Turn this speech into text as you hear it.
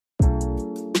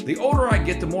The older I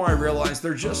get, the more I realize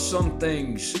there are just some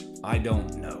things I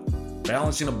don't know.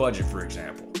 Balancing a budget, for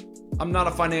example. I'm not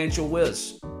a financial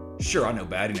whiz. Sure, I know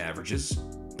batting averages,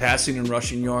 passing and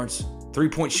rushing yards,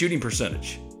 three-point shooting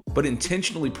percentage. But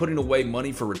intentionally putting away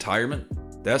money for retirement?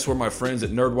 That's where my friends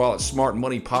at NerdWallet's Smart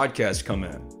Money Podcast come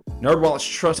in. NerdWallet's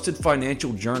trusted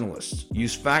financial journalists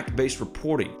use fact-based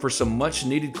reporting for some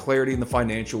much-needed clarity in the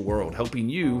financial world, helping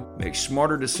you make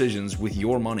smarter decisions with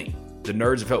your money. The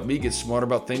nerds have helped me get smarter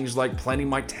about things like planning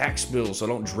my tax bill so I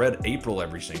don't dread April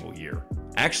every single year.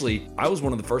 Actually, I was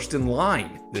one of the first in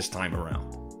line this time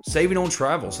around. Saving on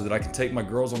travel so that I can take my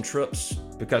girls on trips,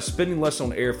 because spending less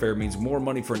on airfare means more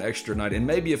money for an extra night and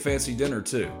maybe a fancy dinner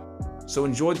too. So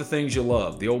enjoy the things you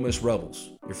love, the Ole Miss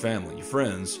Rebels, your family, your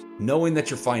friends, knowing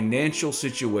that your financial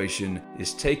situation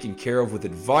is taken care of with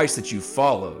advice that you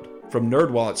followed from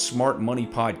NerdWallet's Smart Money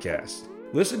Podcast.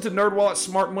 Listen to NerdWallet's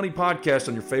Smart Money Podcast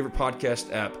on your favorite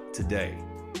podcast app today.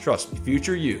 Trust me,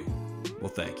 future you will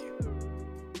thank you.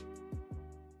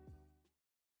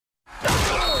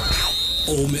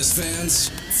 Ole Miss fans,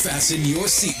 fasten your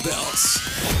seatbelts.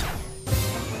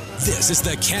 This is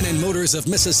the Cannon Motors of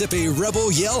Mississippi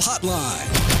Rebel Yell Hotline.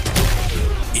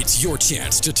 It's your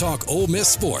chance to talk Ole Miss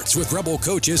sports with Rebel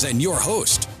coaches and your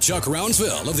host, Chuck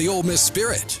Rounsville of the Ole Miss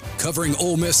Spirit, covering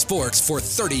Ole Miss sports for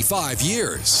 35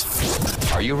 years.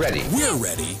 Are you ready? We're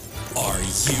ready. Are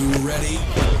you ready?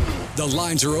 The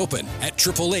lines are open at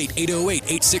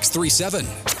 888-808-8637.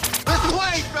 Let's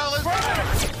play, fellas!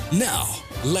 Now,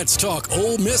 let's talk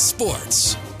Ole Miss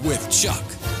sports with Chuck.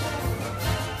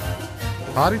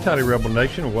 Howdy, toddy, Rebel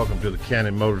Nation, and welcome to the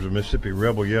Cannon Motors of Mississippi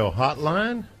Rebel Yell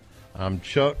Hotline. I'm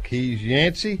Chuck, he's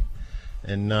Yancey,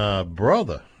 and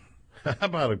brother, how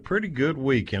about a pretty good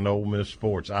week in Ole Miss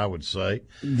sports, I would say.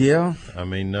 Yeah. I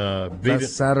mean, that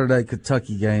Saturday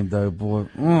Kentucky game, though, boy.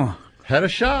 Had a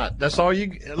shot. That's all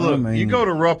you – look, you go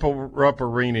to Rupp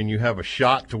Arena and you have a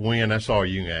shot to win, that's all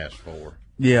you can ask for.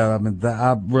 Yeah, I mean,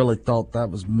 I really thought that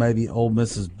was maybe Ole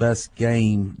Miss's best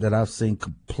game that I've seen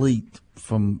complete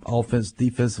from offense,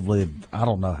 defensively. I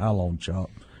don't know how long, Chuck.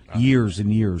 Years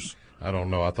and years. I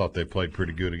don't know. I thought they played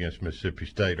pretty good against Mississippi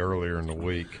State earlier in the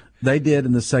week. They did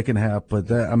in the second half, but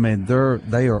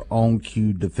they are on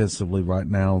cue defensively right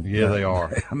now. Yeah, they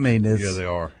are. I mean, they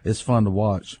are. It's fun to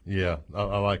watch. Yeah,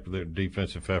 I like their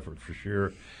defensive effort for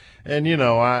sure. And you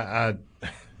know, I'm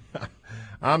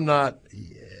not.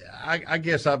 I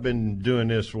guess I've been doing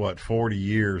this 40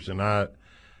 years, and I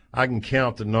can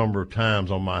count the number of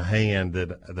times on my hand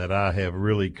that I have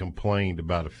really complained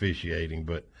about officiating,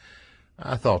 but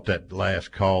I thought that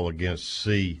last call against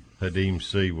Hadim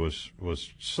C was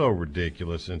so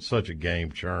ridiculous and such a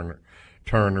game turner.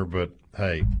 But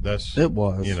hey, it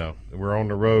was. You know, we're on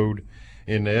the road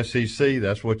in the SEC.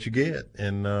 That's what you get,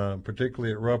 and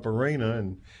particularly at Rupp Arena,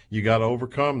 and you got to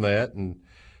overcome that. And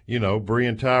you know,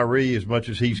 Breon Tyree, as much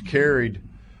as he's carried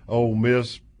Ole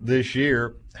Miss this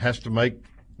year, has to make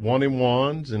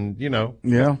 1-and-1s, and you know.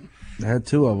 Yeah, they had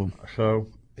two of them. So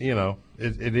you know.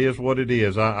 It is what it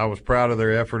is. I was proud of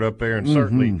their effort up there,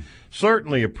 and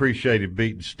certainly appreciated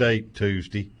beating State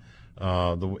Tuesday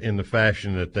in the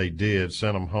fashion that they did.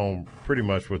 Sent them home pretty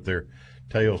much with their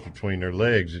tails between their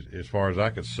legs, as far as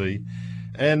I could see.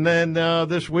 And then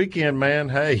this weekend, man,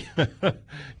 hey,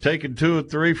 taking 2 or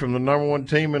 3 from the number 1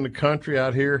 team in the country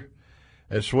out here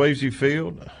at Swayze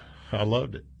Field, I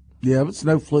loved it. Yeah, but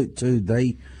no fluke too.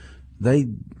 They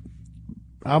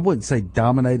I wouldn't say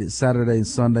dominated Saturday and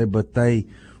Sunday, but they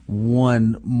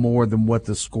won more than what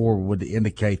the score would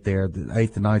indicate there. The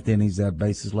 8th and 9th innings, they had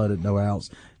bases loaded, no outs.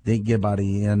 Didn't get by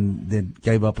the end, then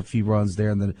gave up a few runs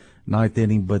there in the 9th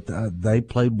inning, but they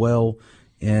played well.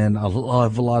 And I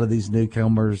love a lot of these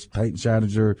newcomers. Peyton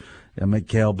Scheininger,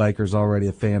 Mikael Baker's already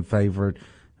a fan favorite.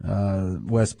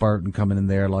 Wes Burton coming in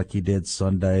there like he did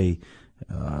Sunday.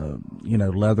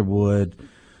 Leatherwood,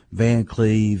 Van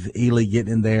Cleve, Ely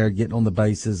getting in there, getting on the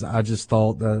bases. I just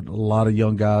thought that a lot of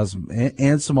young guys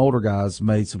and some older guys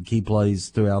made some key plays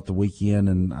throughout the weekend,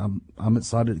 and I'm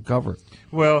excited to cover it.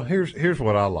 Well, here's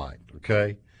what I liked,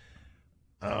 okay?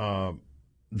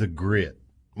 The grit.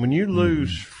 When you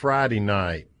lose Friday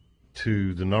night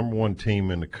to the number 1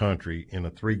 team in the country in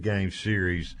a 3-game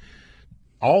series,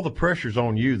 all the pressure's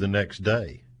on you the next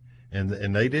day, and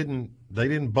they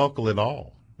didn't buckle at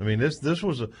all. I mean, this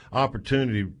was an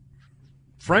opportunity,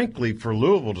 frankly, for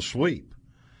Louisville to sweep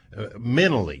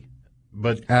mentally,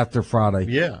 but after Friday,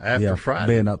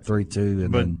 Friday, being up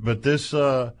 3-2, but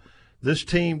this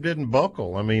team didn't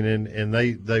buckle. I mean, and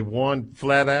they won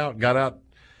flat out, got out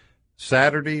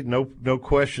Saturday, no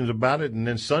questions about it, and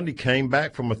then Sunday came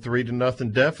back from a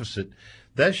 3-0 deficit.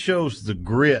 That shows the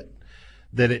grit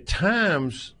that at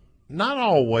times not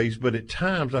always, but at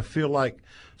times I feel like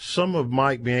some of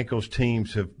Mike Bianco's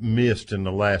teams have missed in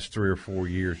the last 3 or 4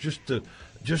 years. Just the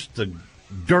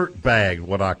dirt bag,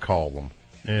 what I call them.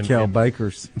 And Cal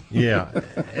Bakers. Yeah,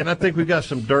 and I think we got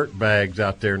some dirt bags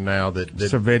out there now that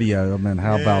Servideo. I mean,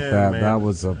 how about that? Man. That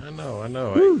was I know.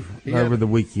 Over the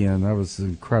weekend. That was an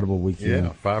incredible weekend.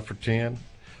 Yeah, 5 for 10.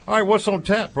 All right, what's on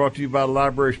tap? Brought to you by the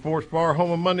Library Sports Bar, home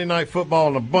of Monday Night Football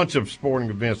and a bunch of sporting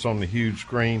events on the huge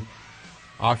screen.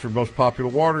 Oxford's most popular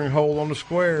watering hole on the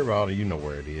square. Well, you know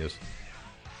where it is.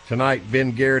 Tonight,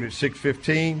 Ben Garrett at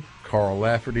 6:15, Carl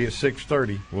Lafferty at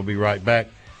 6:30. We'll be right back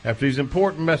after these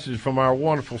important messages from our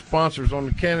wonderful sponsors on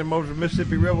the Cannon Motors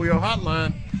Mississippi Rebel Yell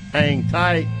Hotline. Hang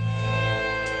tight.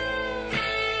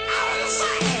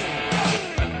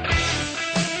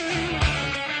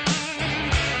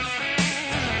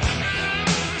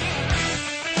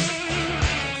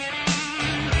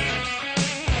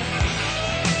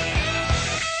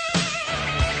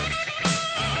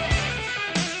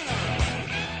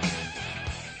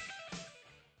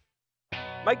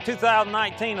 Make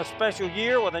 2019 a special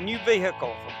year with a new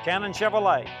vehicle from Cannon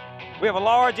Chevrolet. We have a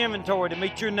large inventory to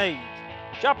meet your needs.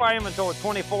 Shop our inventory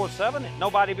 24/7 at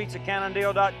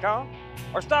nobodybeatsacannondeal.com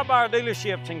or stop by our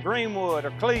dealerships in Greenwood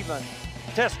or Cleveland.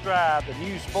 Test drive the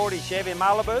new sporty Chevy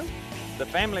Malibu, the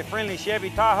family-friendly Chevy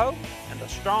Tahoe, and the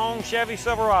strong Chevy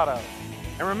Silverado.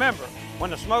 And remember,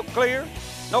 when the smoke clears,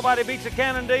 nobody beats a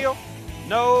Cannon deal.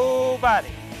 Nobody.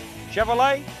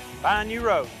 Chevrolet, find new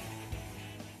road.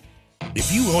 If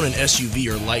you own an SUV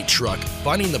or light truck,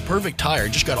 finding the perfect tire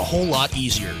just got a whole lot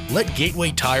easier. Let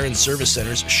Gateway Tire and Service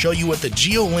Centers show you what the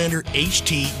Geolander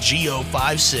HT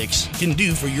Geo56 can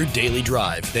do for your daily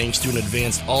drive. Thanks to an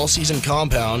advanced all-season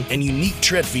compound and unique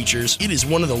tread features, it is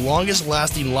one of the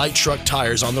longest-lasting light truck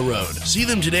tires on the road. See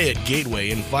them today at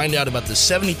Gateway and find out about the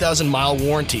 70,000-mile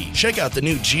warranty. Check out the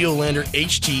new Geolander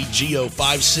HT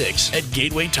Geo56 at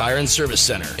Gateway Tire and Service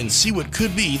Center and see what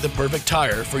could be the perfect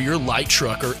tire for your light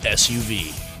truck or SUV.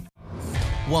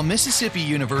 While Mississippi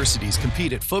universities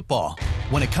compete at football,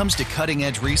 when it comes to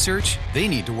cutting-edge research, they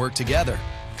need to work together.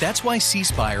 That's why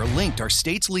C-Spire linked our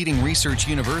state's leading research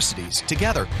universities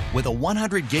together with a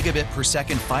 100 gigabit per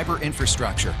second fiber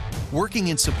infrastructure, working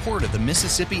in support of the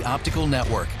Mississippi Optical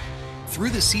Network.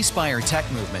 Through the C-Spire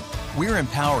Tech Movement, we're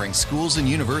empowering schools and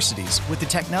universities with the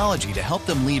technology to help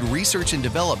them lead research and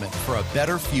development for a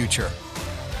better future.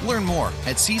 Learn more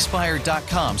at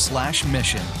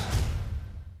cspire.com/mission.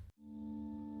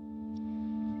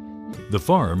 The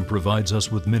farm provides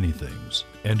us with many things,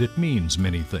 and it means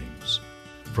many things.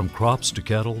 From crops to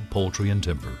cattle, poultry, and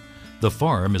timber, the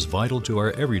farm is vital to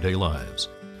our everyday lives.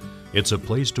 It's a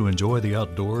place to enjoy the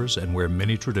outdoors and where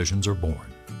many traditions are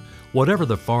born. Whatever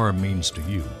the farm means to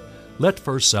you, let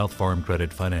First South Farm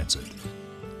Credit finance it.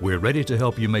 We're ready to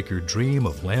help you make your dream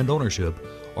of land ownership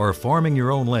or farming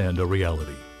your own land a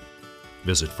reality.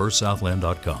 Visit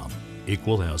firstsouthland.com,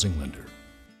 Equal Housing Lender.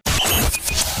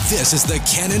 This is the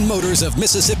Cannon Motors of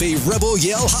Mississippi Rebel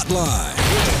Yell Hotline.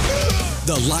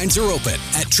 The lines are open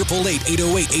at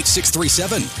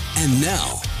 888-808-8637. And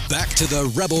now, back to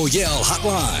the Rebel Yell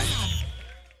Hotline.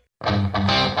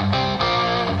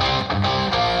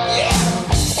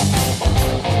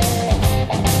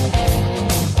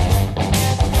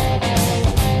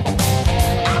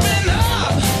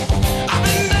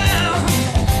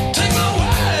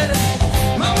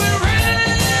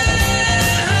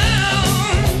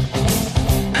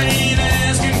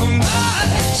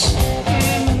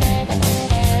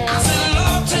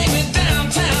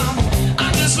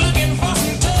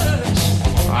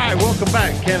 Welcome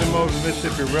back, Cannon Motors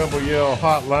Mississippi Rebel Yell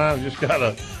Hotline. Just got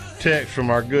a text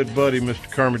from our good buddy, Mr.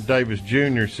 Kermit Davis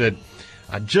Jr. Said,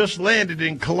 I just landed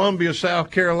in Columbia, South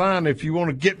Carolina. If you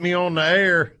want to get me on the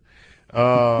air,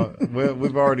 well,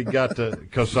 we've already got to,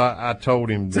 because I told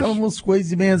him this. Tell him we'll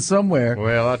squeeze him in somewhere.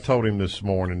 Well, I told him this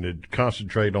morning to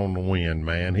concentrate on the win,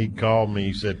 man. He called me.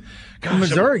 He said, the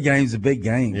Missouri game's a big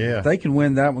game. Yeah. If they can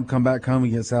win that one, come back home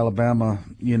against Alabama,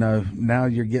 you know, now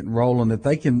you're getting rolling. If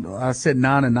they can, I said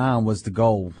 9-9 was the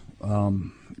goal.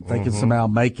 If they can somehow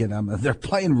make it. I mean, they're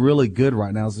playing really good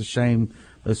right now. It's a shame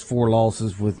those 4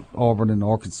 losses with Auburn and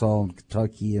Arkansas and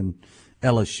Kentucky and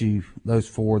LSU, those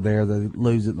 4 there, they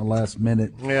lose it in the last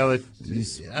minute. Yeah,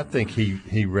 I think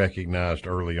he recognized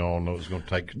early on that it was going to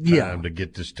take time to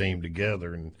get this team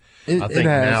together, and I think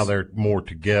now they're more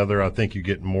together. I think you're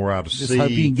getting more out of Just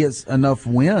hope he gets enough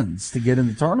wins to get in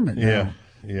the tournament. Yeah,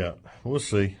 we'll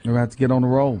see. We're going to have to get on the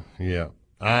roll. Yeah.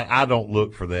 I don't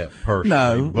look for that personally.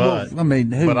 No, but I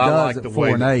mean, who does like at the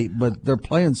 4-8? But they're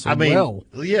playing so well.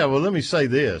 Yeah, well, let me say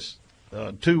this.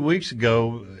 2 weeks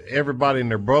ago, everybody and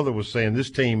their brother was saying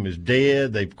this team is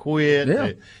dead. They've quit.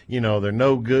 Yeah. They're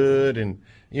no good. And,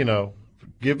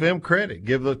 give them credit.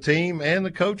 Give the team and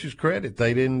the coaches credit.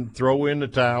 They didn't throw in the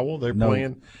towel. They're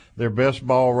playing their best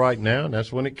ball right now, and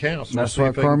that's when it counts. That's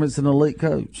why Kermit's an elite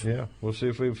coach. Yeah, we'll see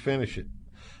if we can finish it.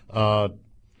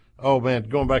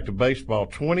 Going back to baseball,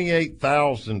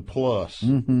 28,000 plus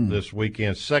this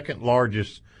weekend, second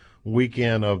largest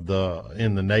weekend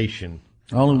in the nation.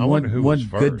 Only one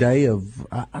good day of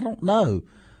I don't know.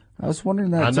 I was wondering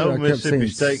that. I know Mississippi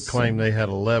State claimed they had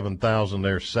 11,000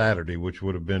 there Saturday, which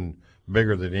would have been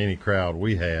bigger than any crowd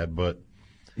we had. But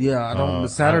yeah,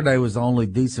 Saturday was the only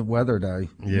decent weather day.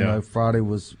 Yeah, Friday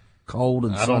was cold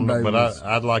and I don't Sunday know, was but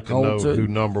I'd like to know who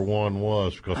number one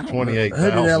was because 28,000.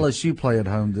 Who did LSU play at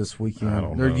home this weekend? I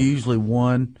don't They're know. usually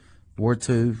 1 or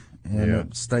 2,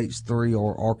 and State's 3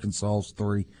 or Arkansas's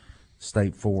 3,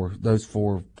 State 4. Those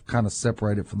 4 kind of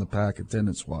separated from the pack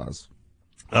attendance-wise.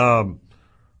 All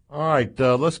right,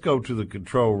 let's go to the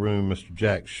control room, Mr.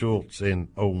 Jack Schultz in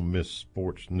Ole Miss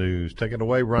Sports News. Take it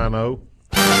away, Rhino.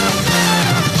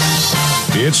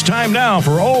 It's time now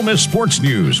for Ole Miss Sports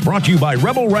News, brought to you by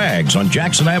Rebel Rags on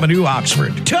Jackson Avenue,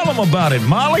 Oxford. Tell them about it,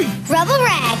 Molly. Rebel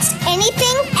Rags,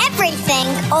 anything, everything,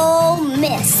 Ole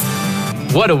Miss.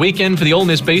 What a weekend for the Ole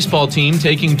Miss baseball team,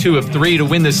 taking 2 of 3 to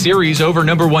win the series over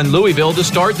number 1 Louisville to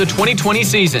start the 2020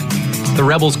 season. The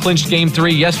Rebels clinched Game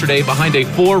 3 yesterday behind a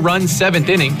 4-run 7th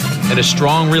inning and a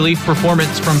strong relief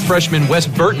performance from freshman Wes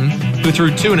Burton, who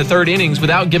threw 2 1/3 innings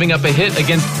without giving up a hit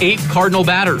against 8 Cardinal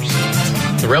batters.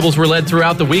 The Rebels were led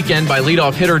throughout the weekend by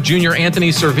leadoff hitter junior Anthony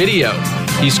Servideo.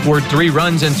 He scored 3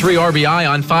 runs and 3 RBI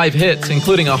on 5 hits,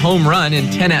 including a home run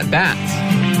and 10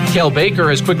 at-bats. Kel Baker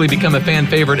has quickly become a fan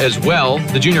favorite as well.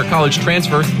 The junior college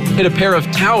transfer hit a pair of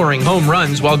towering home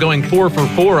runs while going 4 for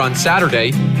 4 on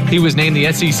Saturday. He was named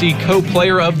the SEC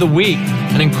Co-Player of the Week,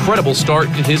 an incredible start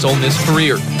to his Ole Miss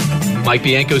career. Mike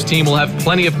Bianco's team will have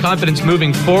plenty of confidence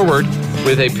moving forward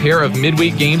with a pair of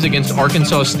midweek games against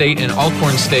Arkansas State and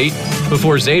Alcorn State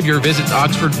before Xavier visits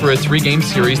Oxford for a 3-game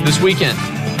series this weekend.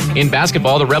 In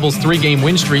basketball, the Rebels' 3-game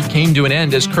win streak came to an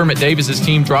end as Kermit Davis's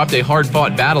team dropped a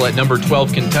hard-fought battle at number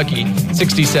 12 Kentucky,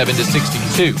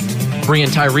 67-62. Bree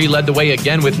and Tyree led the way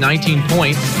again with 19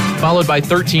 points, followed by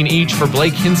 13 each for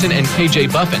Blake Hinson and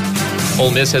KJ Buffin.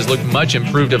 Ole Miss has looked much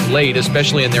improved of late,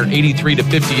 especially in their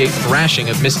 83-58 thrashing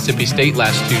of Mississippi State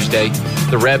last Tuesday.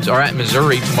 The Rebs are at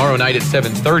Missouri tomorrow night at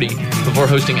 7:30 before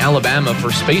hosting Alabama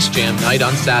for Space Jam night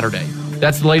on Saturday.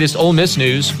 That's the latest Ole Miss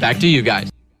news. Back to you guys.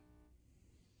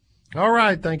 All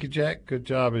right. Thank you, Jack. Good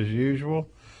job as usual.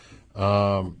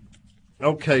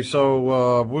 Okay,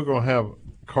 so we're going to have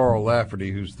Carl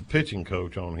Lafferty, who's the pitching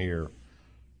coach, on here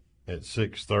at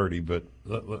 6:30, but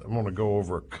I want to go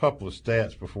over a couple of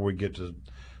stats before we get to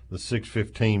the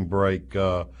 6:15 break.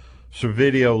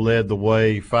 Servideo led the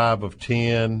way, 5 of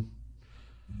 10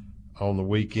 on the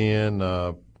weekend.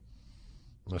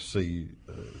 Let's see,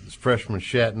 freshman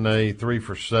Chatney, 3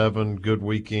 for 7, good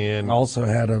weekend. Also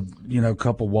had a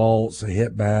couple walks, a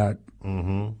hit bat.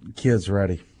 Kid's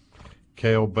ready.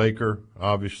 Kel Baker,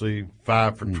 obviously,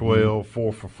 5 for 12,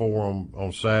 4 for 4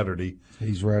 on Saturday.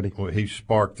 He's ready. Well, he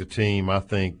sparked the team, I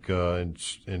think, and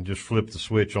just flipped the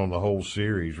switch on the whole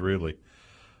series, really.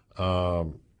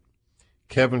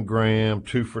 Kevin Graham,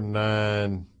 2 for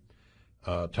 9.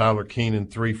 Tyler Keenan,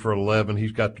 3 for 11.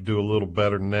 He's got to do a little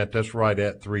better than that. That's right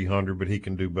at 300, but he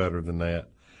can do better than that.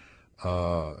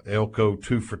 Elko,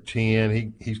 2 for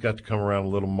 10. He's got to come around a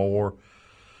little more.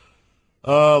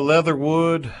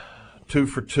 Leatherwood, 2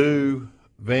 for 2.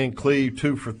 Van Cleve,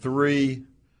 2 for 3.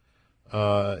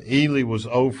 Ely was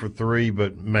 0 for 3,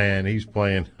 but, man, he's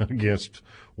playing against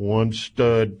one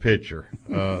stud pitcher.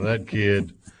 That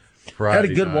kid Friday had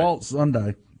a good night. walk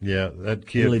Sunday. Yeah, that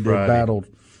kid really Friday. battled.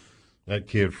 That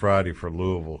kid Friday for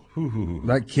Louisville.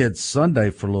 That kid Sunday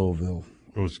for Louisville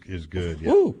is good.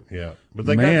 Yeah, Woo. yeah. But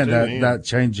they Man, got to him. that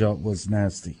changeup was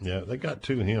nasty. Yeah, they got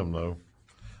to him though.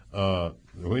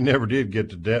 We never did get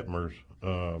to Detmer's.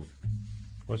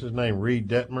 What's his name? Reed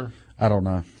Detmer. I don't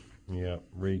know. Yeah,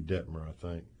 Reed Detmer, I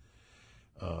think.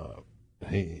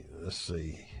 Let's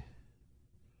see.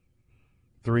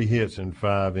 3 hits in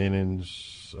 5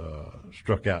 innings.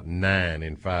 Struck out 9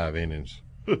 in 5 innings.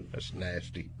 That's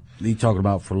nasty. You talking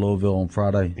about for Louisville on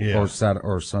Friday or Saturday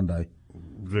or Sunday?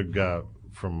 The guy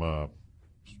from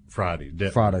Friday.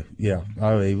 Detmer. Friday, yeah.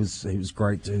 Oh, he was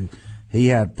great too. He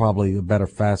had probably a better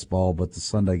fastball, but the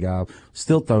Sunday guy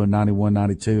still throwing 91,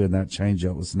 92, and that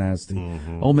changeup was nasty.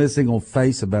 Ole Miss ain't going to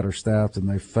face a better staff than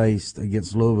they faced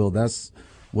against Louisville. That's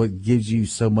what gives you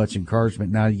so much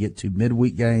encouragement. Now you get 2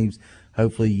 midweek games.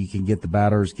 Hopefully you can get the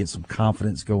batters, get some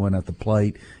confidence going at the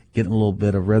plate, getting a little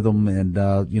bit of rhythm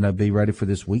and, be ready for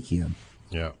this weekend.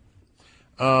 Yeah.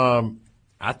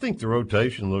 I think the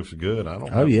rotation looks good. I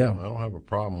don't have a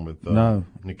problem with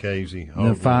Nikhazy.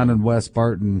 And finding Wes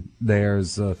Burton there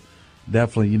is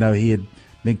definitely, he had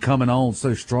been coming on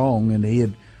so strong, and he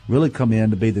had really come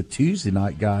in to be the Tuesday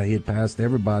night guy. He had passed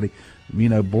everybody,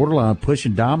 borderline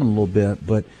pushing Diamond a little bit,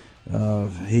 but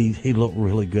he looked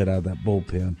really good out of that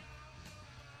bullpen.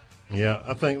 Yeah,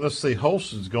 I think, let's see,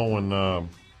 Holston's going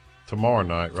tomorrow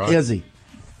night, right? Is he?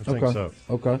 I think so.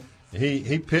 Okay.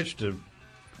 He pitched to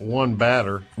one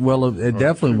batter. Well, it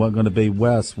definitely wasn't going to be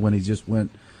Wes when he just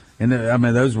went. And,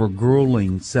 those were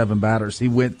grueling 7 batters he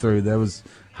went through. That was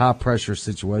high-pressure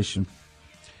situation.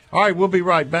 All right, we'll be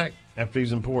right back after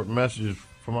these important messages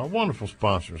from our wonderful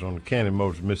sponsors on the Cannon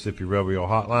Motors Mississippi Rebel Yell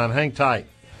Hotline. Hang tight.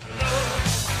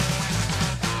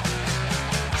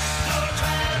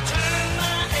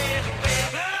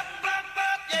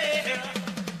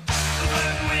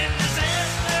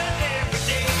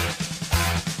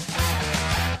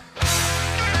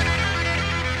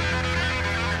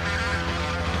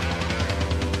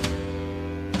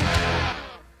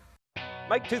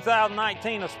 Make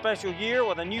 2019 a special year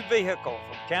with a new vehicle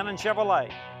from Cannon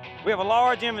Chevrolet. We have a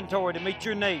large inventory to meet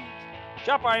your needs.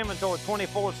 Shop our inventory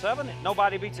 24/7 at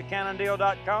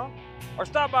nobodybeatsacannondeal.com or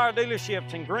stop by our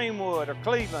dealerships in Greenwood or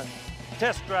Cleveland.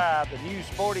 Test drive the new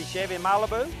sporty Chevy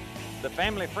Malibu, the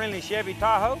family-friendly Chevy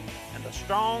Tahoe, and the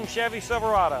strong Chevy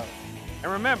Silverado.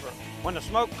 And remember, when the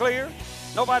smoke clears,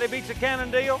 nobody beats a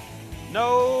Cannon deal.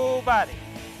 Nobody.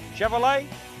 Chevrolet,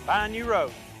 find new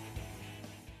road.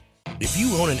 If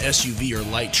you own an SUV or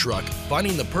light truck,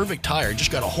 finding the perfect tire just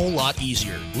got a whole lot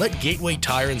easier. Let Gateway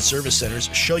Tire and Service Centers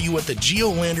show you what the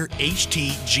Geolander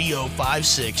HT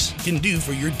Go56 can do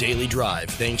for your daily drive.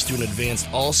 Thanks to an advanced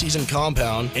all-season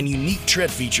compound and unique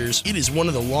tread features, it is one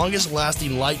of the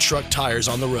longest-lasting light truck tires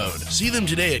on the road. See them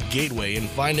today at Gateway and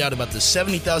find out about the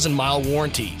 70,000-mile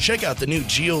warranty. Check out the new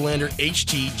Geolander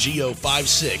HT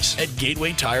Go56 at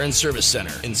Gateway Tire and Service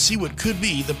Center and see what could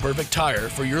be the perfect tire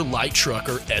for your light truck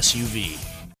or SUV.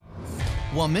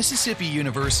 While Mississippi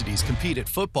universities compete at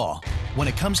football, when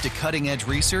it comes to cutting-edge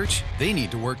research, they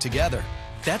need to work together.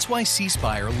 That's why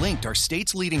C-Spire linked our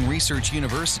state's leading research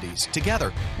universities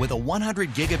together with a 100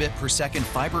 gigabit per second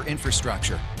fiber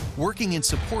infrastructure, working in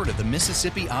support of the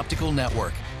Mississippi Optical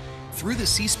Network. Through the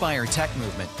C-Spire Tech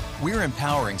Movement, we're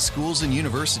empowering schools and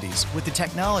universities with the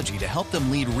technology to help them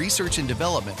lead research and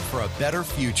development for a better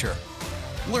future.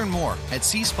 Learn more at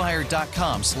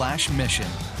cspire.com/mission.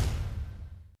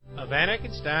 A Van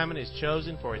Atkins diamond is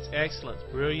chosen for its excellence,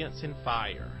 brilliance, and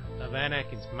fire. A Van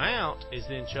Atkins mount is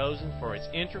then chosen for its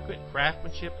intricate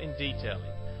craftsmanship and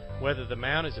detailing. Whether the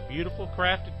mount is a beautiful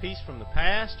crafted piece from the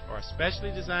past or a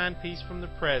specially designed piece from the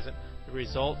present, the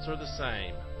results are the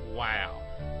same. Wow!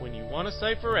 When you want to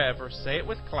say forever, say it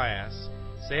with class,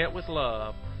 say it with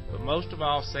love, but most of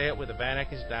all, say it with a Van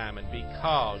Atkins diamond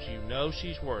because you know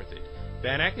she's worth it.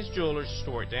 Van Atkins Jewelers,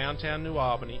 store at downtown New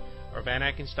Albany, or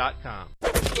VanAtkins.com.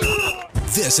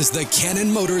 This is the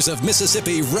Cannon Motors of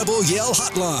Mississippi Rebel Yell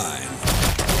Hotline.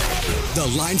 The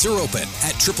lines are open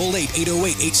at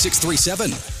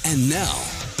 888-808-8637. And now,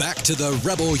 back to the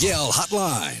Rebel Yell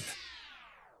Hotline.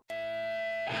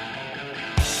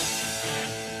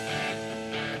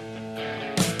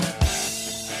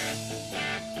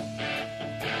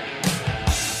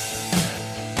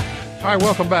 All right,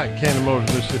 welcome back. Cannon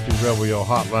Motors Mississippi Rebel Yell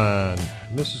Hotline.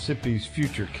 Mississippi's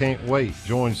future can't wait.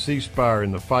 Join C-Spire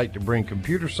in the fight to bring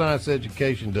computer science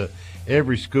education to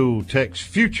every school. Text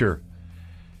FUTURE,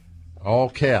 all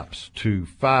caps, to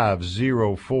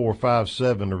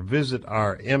 50457 or visit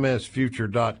our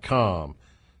msfuture.com.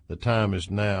 The time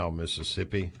is now,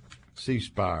 Mississippi.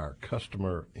 C-Spire,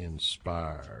 customer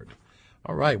inspired.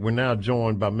 All right, we're now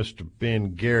joined by Mr.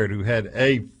 Ben Garrett, who had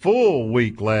a full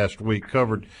week last week,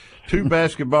 covered 2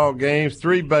 basketball games,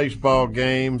 3 baseball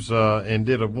games, and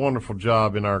did a wonderful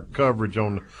job in our coverage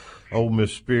on the Ole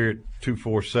Miss Spirit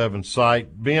 247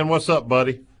 site. Ben, what's up,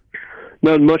 buddy?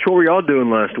 Nothing much. What were y'all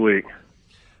doing last week?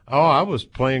 Oh, I was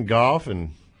playing golf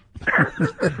and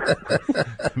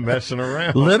messing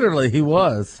around. Literally, he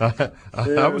was. I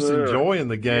was enjoying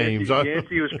the games.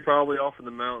 Yancey was probably off in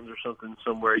the mountains or something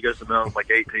somewhere. He goes to the mountains like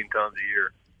 18 times a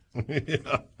year.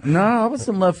 Yeah. No, I was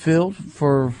in left field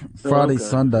for Friday,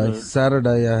 Sunday.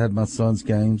 Saturday, I had my son's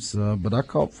games, but I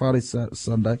caught Friday,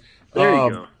 Sunday. There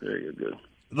you go. There you go. Good.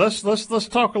 Let's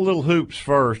talk a little hoops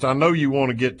first. I know you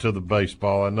want to get to the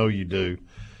baseball. I know you do,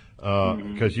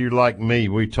 because you're like me.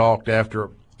 We talked after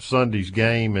Sunday's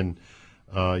game, and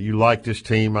you like this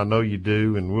team. I know you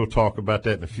do, and we'll talk about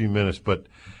that in a few minutes. But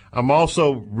I'm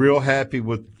also real happy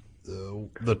with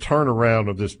the turnaround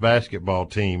of this basketball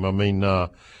team. I mean,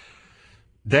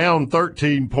 down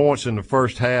 13 points in the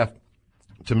first half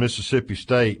to Mississippi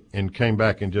State and came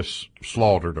back and just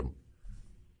slaughtered them.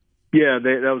 Yeah,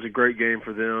 that was a great game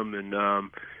for them.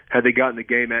 And had they gotten the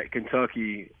game at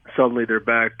Kentucky, suddenly they're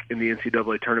back in the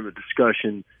NCAA tournament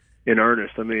discussion in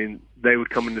earnest. I mean, they would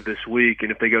come into this week,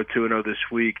 and if they go 2-0 this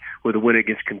week with a win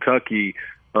against Kentucky,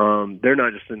 they're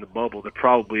not just in the bubble. They're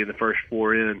probably in the first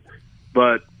 4 in.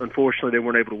 But unfortunately, they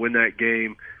weren't able to win that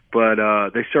game. But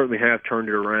they certainly have turned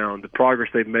it around. The progress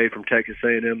they've made from Texas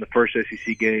A&M, the first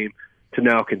SEC game, to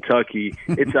now Kentucky,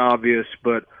 it's obvious.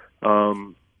 But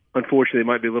unfortunately, it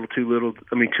might be too little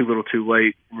too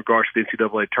late in regards to the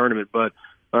NCAA tournament. But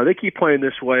they keep playing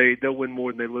this way. They'll win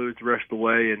more than they lose the rest of the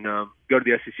way and go to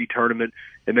the SEC tournament,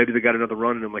 and maybe they got another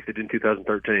run in them like they did in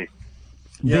 2013.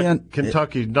 Yeah,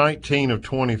 Kentucky's 19 of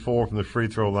 24 from the free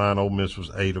throw line. Ole Miss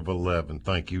was 8 of 11.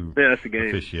 Thank you. Yeah, that's the game.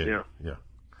 Officiating. Yeah.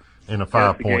 In the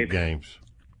 5-point games.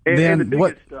 And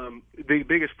the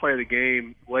biggest play of the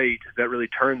game late that really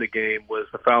turned the game was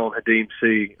the foul on Hadim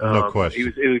C. No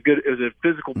question. It was good. It was a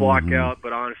physical blockout,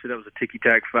 but honestly, that was a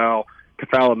ticky-tack foul. To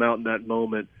foul him out in that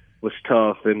moment was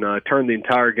tough and turned the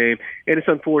entire game. And it's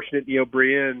unfortunate,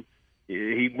 Brienne,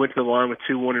 he went to the line with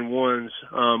 2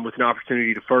 1-and-1s with an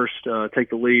opportunity to first take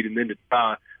the lead and then to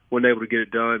tie. Wasn't able to get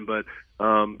it done, but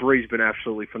Bree's been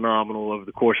absolutely phenomenal over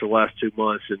the course of the last 2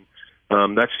 months, and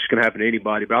that's just going to happen to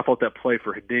anybody. But I thought that play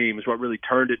for Hadim is what really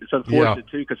turned it. It's unfortunate,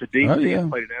 too, because Hadim has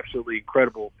played an absolutely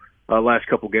incredible last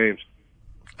couple games.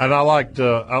 And I like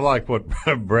what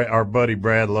our buddy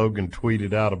Brad Logan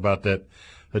tweeted out about that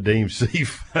Hadim C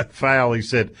foul. He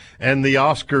said, and the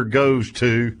Oscar goes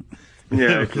to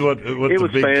yeah, what the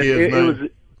big kid's name?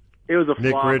 It was a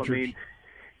Nick flop. Richards.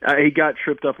 I mean, he got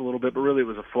tripped up a little bit, but really it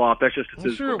was a flop. That's just a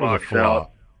physical box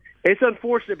out. It's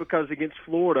unfortunate because against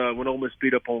Florida, when Ole Miss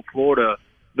beat up on Florida,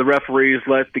 the referees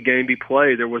let the game be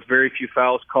played. There was very few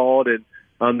fouls called,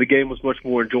 and the game was much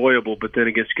more enjoyable. But then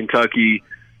against Kentucky,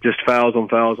 just fouls on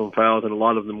fouls on fouls, and a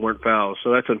lot of them weren't fouls.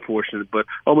 So that's unfortunate. But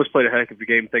Ole Miss played a heck of a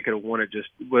game. If they could have won it, just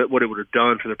what it would have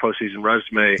done for their postseason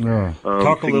resume.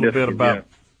 Talk a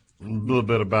little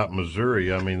bit about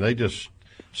Missouri. I mean, they just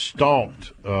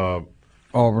stomped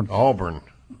Auburn.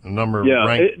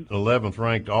 Ranked 11th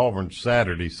ranked Auburn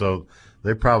Saturday, so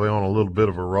they're probably on a little bit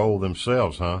of a roll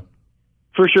themselves, huh?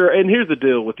 For sure. And here's the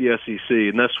deal with the SEC,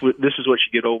 and this is what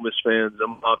should get Ole Miss fans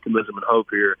optimism and hope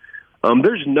here.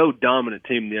 There's no dominant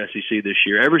team in the SEC this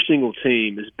year. Every single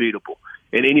team is beatable,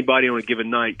 and anybody on a given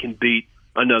night can beat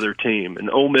another team. And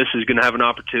Ole Miss is going to have an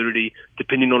opportunity,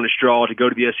 depending on its draw, to go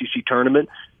to the SEC tournament.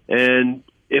 And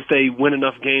if they win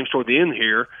enough games toward the end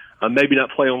here, maybe not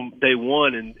play on day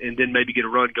one and then maybe get a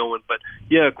run going. But,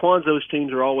 yeah, Kwanzoo's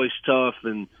teams are always tough,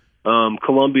 and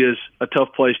Columbia's a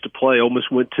tough place to play. Ole Miss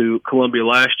went to Columbia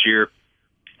last year,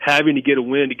 having to get a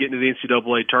win to get into the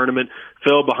NCAA tournament,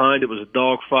 fell behind. It was a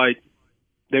dogfight.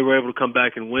 They were able to come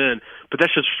back and win. But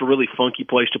that's just a really funky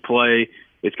place to play.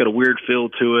 It's got a weird feel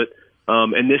to it.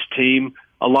 And this team,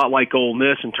 a lot like Ole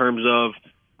Miss in terms of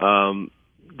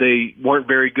they weren't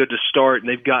very good to start, and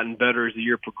they've gotten better as the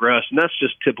year progressed. And that's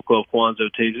just typical of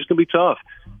Kwanzoo teams. It's going to be tough.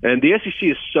 And the SEC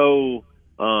is so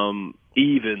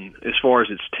even as far as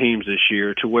its teams this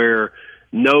year, to where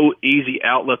no easy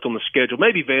out left on the schedule.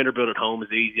 Maybe Vanderbilt at home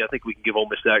is easy. I think we can give Ole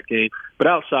Miss that game. But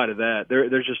outside of that,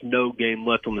 there's just no game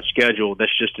left on the schedule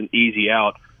that's just an easy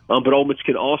out. But Ole Miss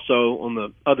can also, on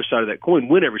the other side of that coin,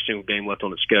 win every single game left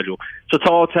on its schedule. It's a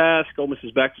tall task. Ole Miss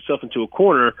has backed itself into a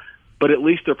corner, but at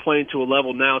least they're playing to a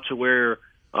level now to where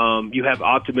you have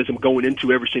optimism going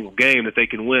into every single game that they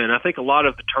can win. I think a lot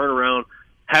of the turnaround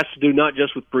has to do not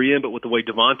just with Brienne, but with the way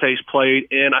Devontae's played.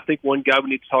 And I think one guy we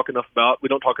don't talk enough about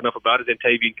is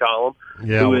Antavian Collum.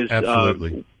 Yeah, who is,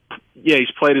 absolutely.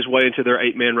 He's played his way into their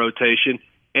 8-man rotation,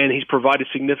 and he's provided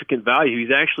significant value.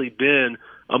 He's actually been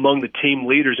among the team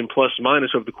leaders in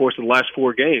plus-minus over the course of the last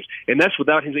 4 games. And that's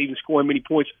without him even scoring many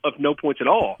points of no points at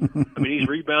all. I mean, he's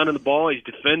rebounding the ball, he's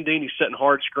defending, he's setting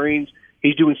hard screens.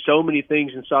 He's doing so many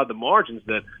things inside the margins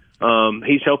that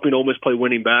he's helping Ole Miss play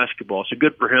winning basketball. So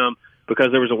good for him,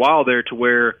 because there was a while there to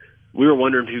where we were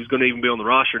wondering if he was going to even be on the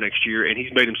roster next year, and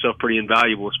he's made himself pretty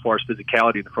invaluable as far as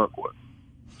physicality in the front court.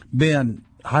 Ben,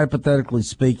 hypothetically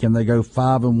speaking, they go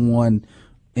 5-1,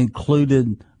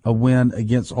 included a win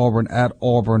against Auburn at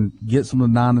Auburn, gets them to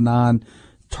 9-9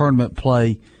 tournament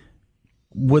play.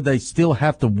 Would they still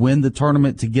have to win the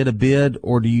tournament to get a bid,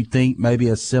 or do you think maybe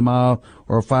a semi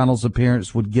or a finals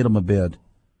appearance would get them a bid?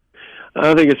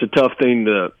 I think it's a tough thing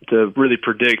to really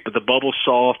predict, but the bubble's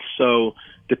soft, so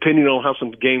depending on how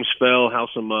some games fell, how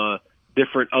some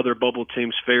different other bubble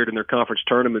teams fared in their conference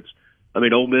tournaments, I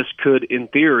mean, Ole Miss could, in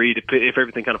theory, if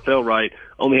everything kind of fell right,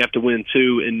 only have to win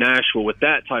 2 in Nashville with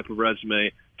that type of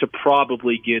resume to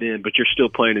probably get in, but you're still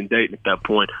playing in Dayton at that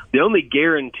point. The only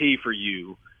guarantee for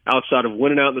you, outside of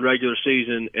winning out in the regular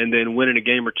season and then winning a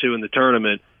game or 2 in the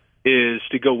tournament, is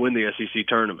to go win the SEC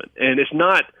tournament. And it's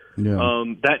not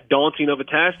that daunting of a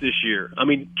task this year. I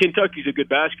mean, Kentucky's a good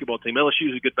basketball team.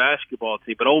 LSU's a good basketball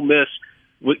team, but Ole Miss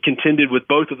contended with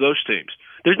both of those teams.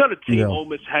 There's not a team Ole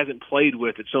Miss hasn't played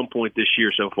with at some point this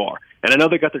year so far. And I know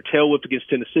they got their tail whipped against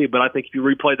Tennessee, but I think if you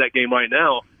replay that game right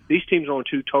now, these teams are on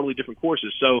 2 totally different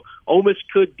courses. So Ole Miss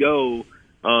could go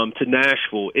to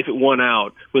Nashville if it won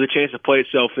out with a chance to play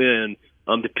itself in,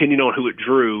 depending on who it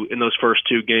drew in those first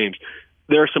 2 games.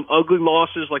 There are some ugly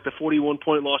losses, like the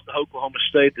 41-point loss to Oklahoma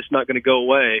State that's not going to go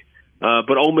away.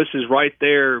 But Ole Miss is right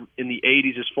there in the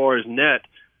 80s as far as net,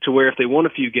 to where if they won a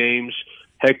few games,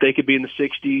 heck, they could be in the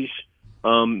 60s,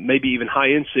 maybe even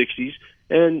high-end 60s.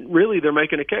 And really, they're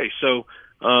making a case. So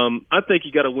I think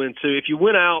you got to win 2. If you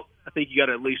win out, I think you got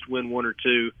to at least win 1 or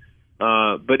 2.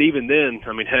 But even then,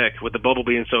 I mean, heck, with the bubble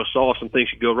being so soft, some things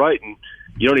could go right, and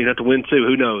you don't even have to win 2.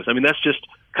 Who knows? I mean, that's just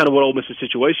kind of what Ole Miss's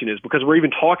situation is. Because we're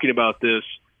even talking about this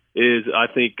is, I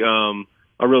think,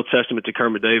 a real testament to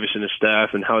Kermit Davis and his staff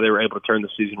and how they were able to turn the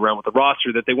season around with a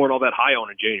roster that they weren't all that high on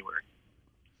in January.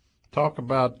 Talk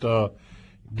about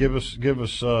give us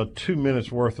 2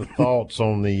 minutes worth of thoughts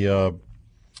on the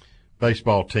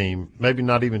baseball team. Maybe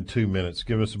not even 2 minutes.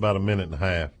 Give us about a minute and a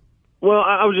half. Well,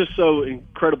 I was just so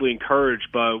incredibly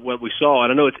encouraged by what we saw.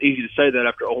 And I know it's easy to say that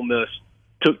after Ole Miss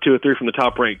took 2 or 3 from the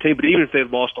top-ranked team, but even if they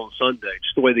had lost on Sunday,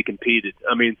 just the way they competed.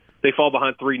 I mean, they fall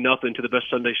behind 3-0 to the best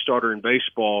Sunday starter in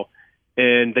baseball,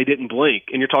 and they didn't blink.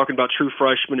 And you're talking about true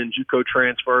freshmen and JUCO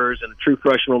transfers and a true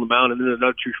freshman on the mound and then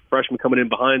another true freshman coming in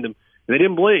behind them. And they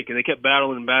didn't blink, and they kept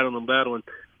battling and battling and battling.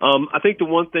 I think the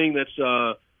one thing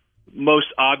that's most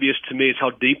obvious to me is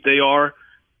how deep they are.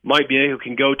 Mike Bianco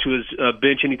can go to his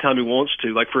bench anytime he wants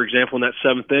to. Like, for example, in that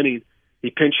 7th inning, he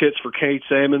pinch hits for Cade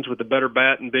Salmons with a better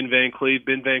bat than Ben Van Cleve.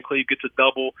 Ben Van Cleve gets a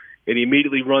double, and he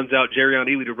immediately runs out Jerrion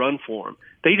Ely to run for him.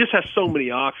 He just has so many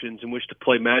options in which to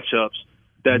play matchups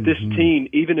that this team,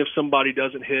 even if somebody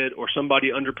doesn't hit or somebody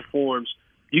underperforms,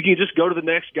 you can just go to the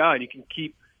next guy, and you can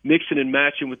keep mixing and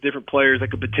matching with different players that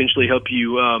could potentially help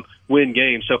you win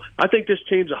games. So I think this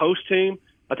team's a host team.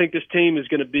 I think this team is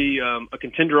going to be a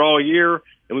contender all year,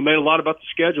 and we made a lot about the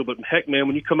schedule. But, heck, man,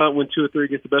 when you come out and win 2 or 3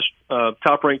 against the best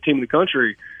top-ranked team in the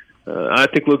country, I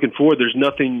think looking forward, there's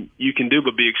nothing you can do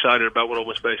but be excited about what Ole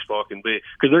Miss baseball can be.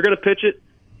 Because they're going to pitch it,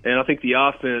 and I think the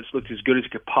offense looks as good as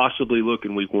it could possibly look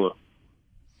in week 1.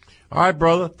 All right,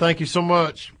 brother. Thank you so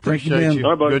much. Appreciate you.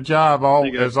 All right, buddy. Good job,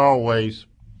 as always.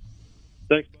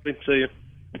 Thanks, buddy. See you.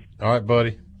 All right,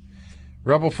 buddy.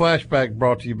 Rebel Flashback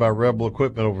brought to you by Rebel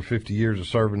Equipment. Over 50 years of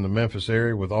serving the Memphis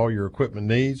area with all your equipment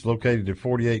needs. Located at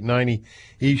 4890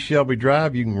 East Shelby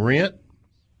Drive. You can rent,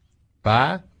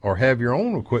 buy, or have your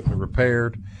own equipment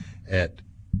repaired at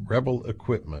Rebel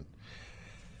Equipment.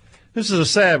 This is a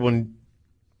sad one,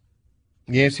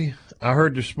 Yancey. I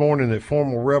heard this morning that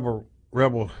former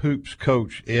Rebel Hoops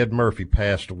coach Ed Murphy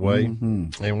passed away.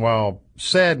 And while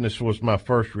sadness was my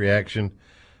first reaction,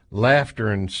 laughter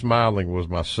and smiling was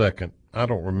my second. I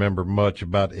don't remember much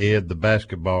about Ed, the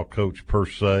basketball coach, per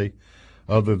se,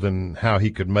 other than how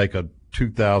he could make a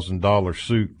 $2,000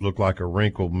 suit look like a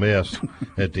wrinkled mess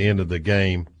at the end of the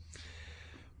game.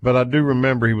 But I do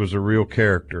remember he was a real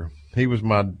character. He was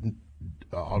my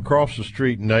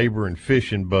across-the-street neighbor and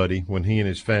fishing buddy when he and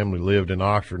his family lived in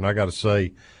Oxford, and I got to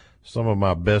say, some of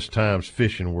my best times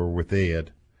fishing were with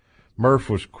Ed. Murph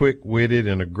was quick-witted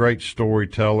and a great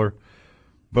storyteller.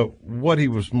 But what he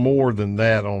was more than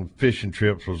that on fishing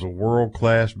trips was a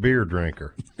world-class beer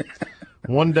drinker.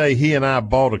 One day he and I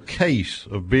bought a case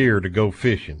of beer to go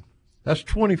fishing. That's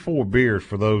 24 beers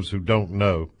for those who don't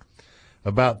know.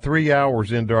 About 3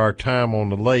 hours into our time on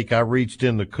the lake, I reached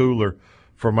in the cooler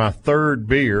for my 3rd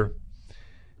beer,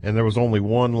 and there was only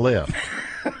one left.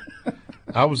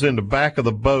 I was in the back of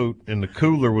the boat, and the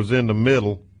cooler was in the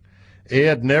middle.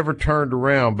 Ed never turned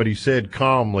around, but he said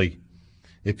calmly,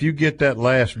 "If you get that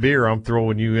last beer, I'm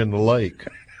throwing you in the lake."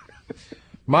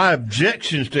 My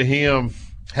objections to him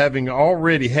having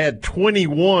already had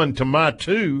 21 to my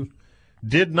 2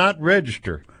 did not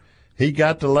register. He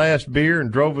got the last beer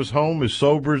and drove us home as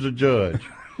sober as a judge.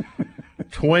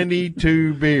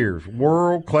 22 beers.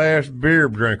 World-class beer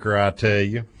drinker, I tell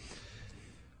you.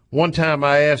 One time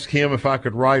I asked him if I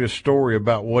could write a story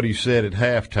about what he said at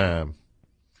halftime.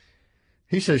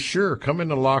 He says, "Sure, come in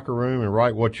the locker room and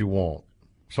write what you want."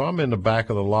 So I'm in the back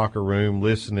of the locker room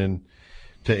listening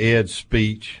to Ed's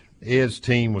speech, Ed's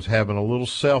team was having a little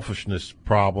selfishness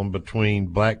problem between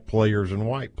black players and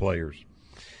white players.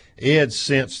 Ed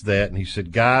sensed that, and he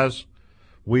said, guys,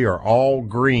 we are all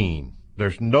green.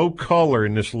 There's no color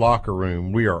in this locker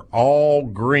room. We are all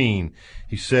green.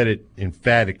 He said it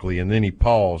emphatically, and then he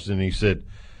paused, and he said,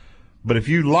 but if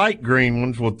you like green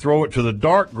ones, we'll throw it to the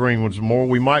dark green ones more.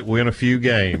 We might win a few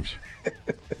games.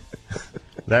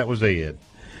 That was Ed.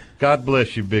 God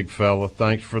bless you, big fella.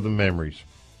 Thanks for the memories.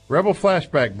 Rebel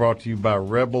Flashback brought to you by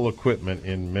Rebel Equipment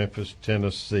in Memphis,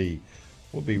 Tennessee.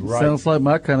 We'll be right. Sounds like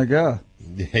my kind of guy.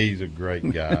 He's a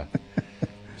great guy.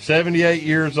 78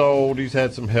 years old. He's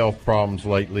had some health problems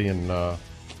lately and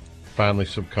finally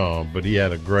succumbed, but he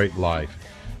had a great life.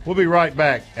 We'll be right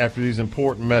back after these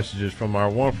important messages from our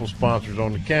wonderful sponsors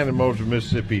on the Cannon Motors of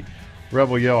Mississippi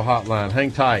Rebel Yell Hotline.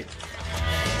 Hang tight.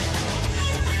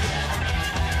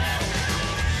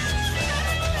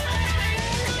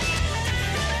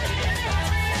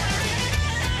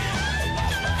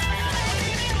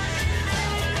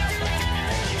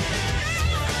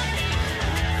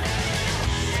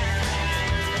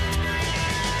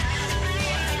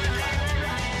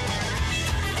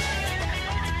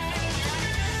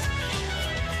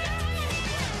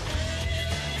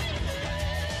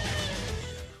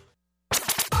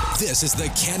 This is the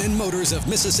Cannon Motors of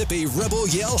Mississippi Rebel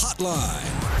Yell Hotline.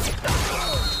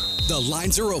 The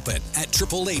lines are open at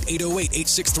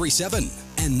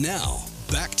 888-808-8637. And now,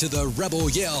 back to the Rebel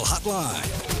Yell Hotline.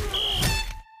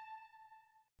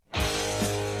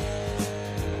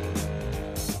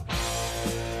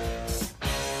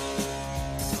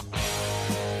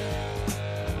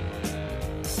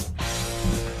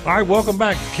 All right, welcome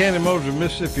back to Cannon Motors of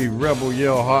Mississippi Rebel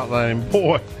Yell Hotline.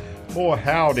 Boy,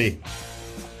 howdy.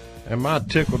 Am I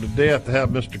tickled to death to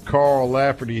have Mr. Carl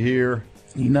Lafferty here.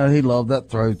 You know he loved that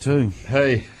throw, too.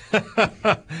 Hey,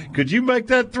 could you make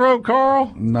that throw,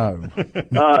 Carl? No.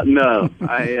 No.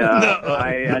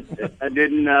 I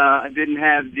didn't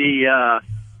have the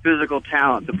physical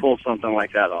talent to pull something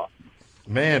like that off.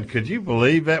 Man, could you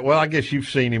believe that? Well, I guess you've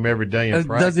seen him every day in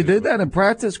practice. Does he do that in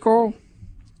practice, Carl?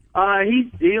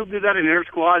 He'll do that in air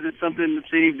squads. It's something I've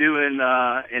seen him do in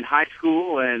high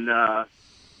school, and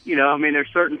there's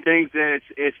certain things that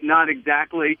it's not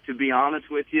exactly, to be honest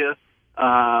with you,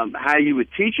 how you would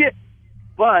teach it.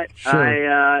 But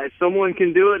sure. If someone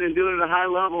can do it and do it at a high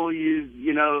level,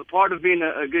 part of being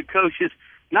a good coach is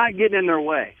not getting in their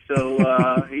way.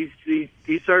 So he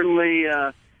certainly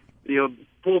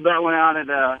pulled that one out at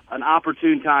an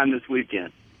opportune time this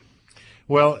weekend.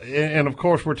 Well, and of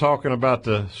course we're talking about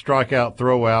the strikeout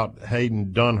throwout, Hayden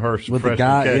Dunhurst, with the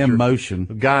guy catcher, in motion.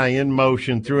 The guy in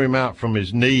motion threw him out from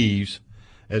his knees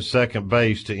at second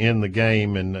base to end the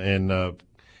game and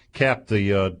capped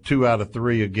the 2 out of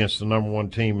 3 against the number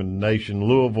 1 team in the nation,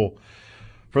 Louisville.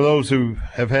 For those who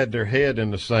have had their head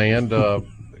in the sand,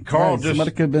 Carl,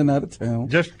 somebody could have been out of town.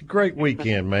 Just a great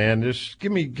weekend, man. Just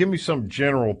give me some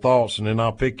general thoughts, and then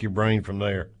I'll pick your brain from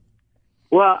there.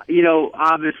 Well,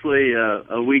 obviously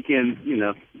a weekend,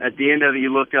 at the end of it,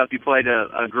 you looked up, you played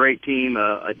a great team,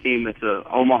 a team that's a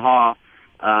Omaha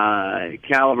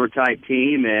caliber type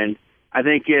team, and I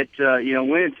think it,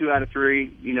 winning 2 out of 3,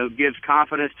 gives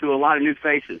confidence to a lot of new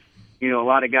faces. A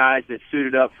lot of guys that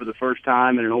suited up for the first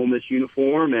time in an Ole Miss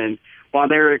uniform, and while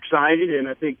they're excited, and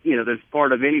I think, there's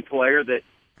part of any player that,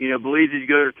 believes he's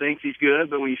good or thinks he's good,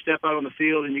 but when you step out on the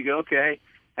field and you go, okay,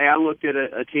 hey, I looked at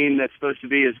a team that's supposed to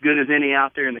be as good as any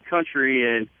out there in the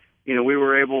country, and we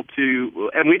were able to,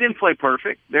 and we didn't play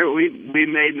perfect. We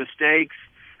made mistakes,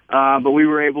 but we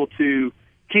were able to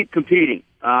keep competing,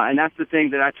 and that's the thing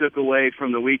that I took away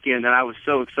from the weekend that I was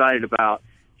so excited about.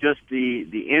 Just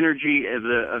the energy of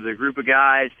the group of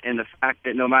guys, and the fact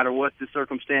that no matter what the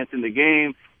circumstance in the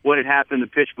game, what had happened the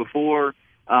pitch before,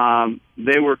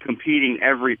 they were competing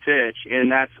every pitch,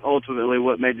 and that's ultimately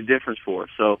what made the difference for us.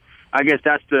 So I guess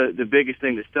that's the biggest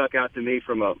thing that stuck out to me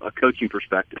from a coaching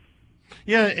perspective.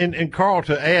 Yeah, and Carl,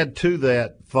 to add to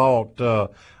that thought,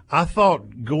 I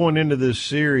thought going into this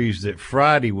series that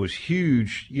Friday was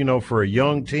huge, for a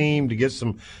young team to get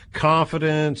some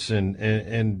confidence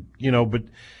and but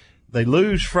they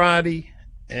lose Friday,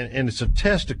 and it's a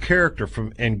test of character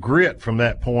and grit from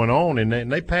that point on,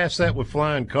 and they pass that with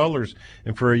flying colors.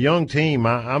 And for a young team,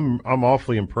 I'm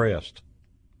awfully impressed.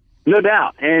 No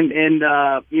doubt, and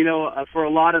for a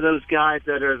lot of those guys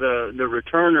that are the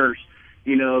returners,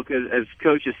 because as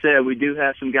Coach has said, we do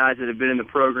have some guys that have been in the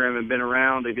program and been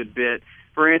around a good bit.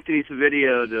 For Anthony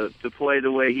Savidio to play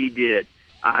the way he did,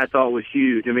 I thought was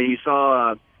huge. I mean, you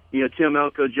saw, Tim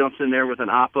Elko jumps in there with an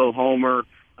Oppo homer.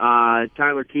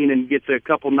 Tyler Keenan gets a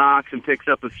couple knocks and picks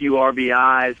up a few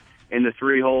RBIs. the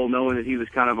 3-hole, knowing that he was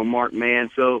kind of a marked man.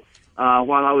 So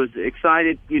while I was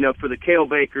excited, for the Cale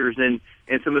Bakers and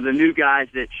some of the new guys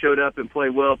that showed up and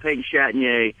played well, Peyton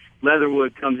Chatagnier,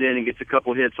 Leatherwood comes in and gets a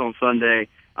couple hits on Sunday.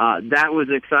 That was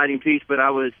an exciting piece, but I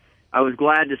was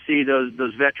glad to see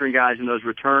those veteran guys and those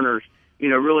returners,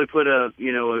 really put a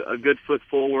good foot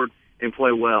forward and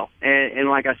play well. And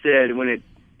like I said, when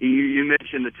you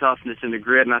mentioned the toughness and the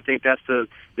grit, and I think that's the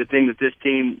thing that this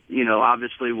team,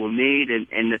 obviously will need,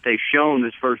 and that they've shown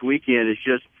this first weekend is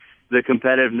just the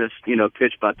competitiveness,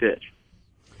 pitch by pitch.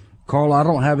 Carl, I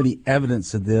don't have any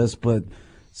evidence of this, but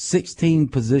 16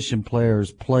 position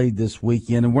players played this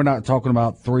weekend, and we're not talking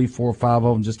about 3, 4, 5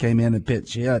 of them just came in and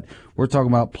pitched yet. We're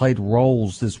talking about played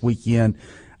roles this weekend.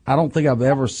 I don't think I've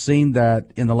ever seen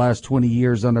that in the last 20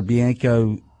 years under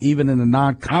Bianco, even in a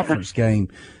non-conference game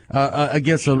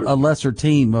against a lesser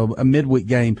team, a midweek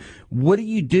game. What do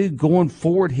you do going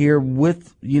forward here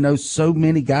with, so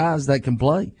many guys that can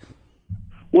play?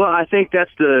 Well, I think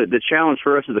that's the challenge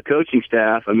for us as a coaching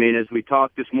staff. I mean, as we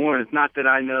talked this morning, it's not that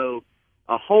I know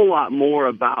a whole lot more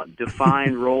about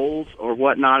defined roles or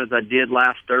whatnot as I did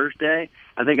last Thursday.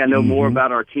 I think I know more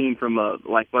about our team from,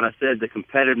 like what I said, the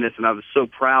competitiveness, and I was so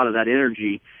proud of that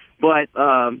energy. But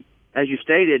as you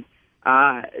stated,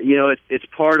 it's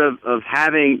part of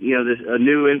having, a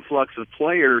new influx of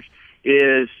players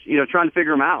is, trying to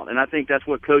figure them out. And I think that's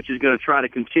what Coach is going to try to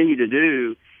continue to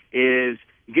do is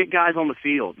get guys on the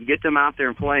field, get them out there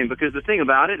and playing. Because the thing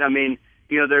about it, I mean,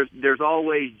 there's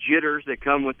always jitters that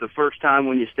come with the first time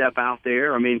when you step out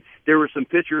there. I mean, there were some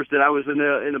pitchers that I was in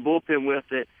the bullpen with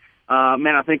that,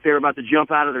 I think they were about to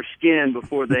jump out of their skin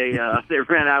before they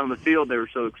ran out on the field. They were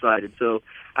so excited. So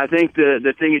I think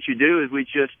the thing that you do is we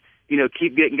just,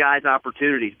 keep getting guys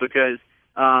opportunities because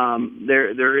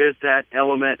there is that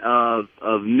element of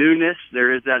newness.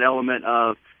 There is that element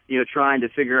of, trying to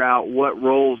figure out what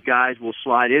roles guys will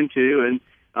slide into.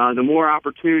 And the more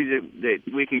opportunity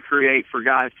that we can create for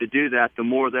guys to do that, the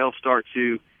more they'll start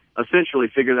to essentially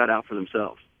figure that out for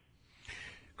themselves.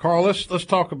 Carl, let's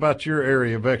talk about your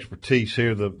area of expertise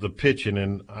here, the pitching.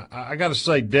 And I got to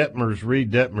say,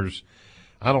 Reed Detmers,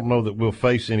 I don't know that we'll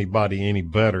face anybody any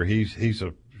better. He's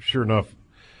a sure enough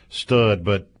stud,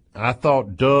 but I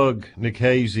thought Doug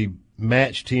Nikhazy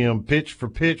matched him pitch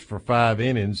for 5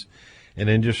 innings, and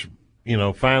then just,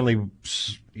 finally,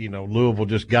 Louisville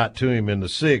just got to him in the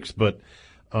 6th. But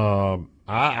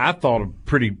I thought a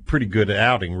pretty good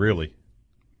outing, really.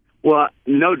 Well,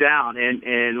 no doubt.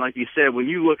 And like you said, when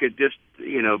you look at just,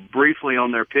 briefly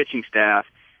on their pitching staff,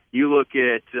 you look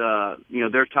at,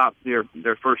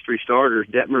 their first 3 starters.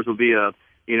 Detmers will be a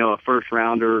first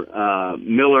rounder.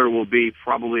 Miller will be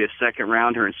probably a second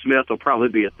rounder, and Smith will probably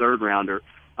be a third rounder.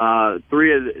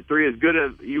 Three is good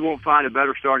as you won't find a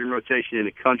better starting rotation in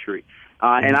the country.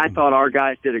 And I thought our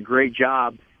guys did a great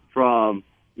job from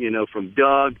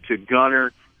Doug to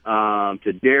Gunner,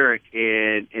 to Derek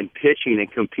and pitching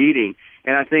and competing.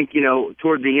 And I think,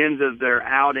 toward the ends of their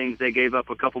outings, they gave up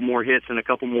a couple more hits and a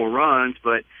couple more runs.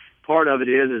 But part of it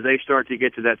is as they start to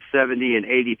get to that 70 and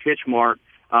 80 pitch mark,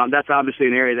 that's obviously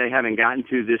an area they haven't gotten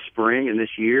to this spring and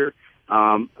this year.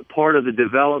 Part of the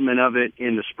development of it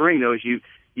in the spring, though, is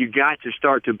you got to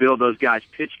start to build those guys'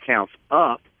 pitch counts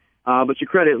up. But you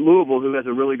credit Louisville, who has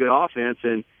a really good offense.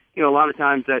 And, a lot of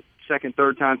times that second,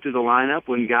 third time through the lineup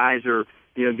when guys are,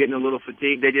 getting a little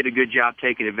fatigued, they did a good job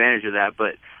taking advantage of that.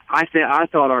 But I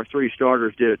thought our 3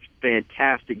 starters did a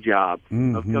fantastic job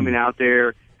of coming out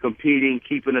there, competing,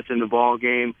 keeping us in the ball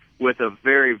game with a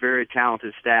very, very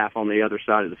talented staff on the other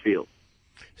side of the field.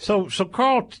 So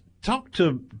Carl, talk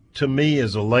to me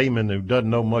as a layman who doesn't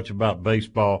know much about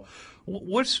baseball.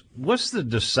 What's the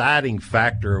deciding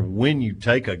factor of when you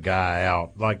take a guy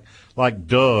out like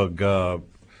Doug?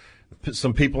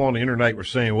 Some people on the internet were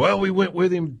saying, well, we went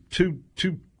with him too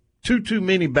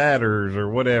many batters or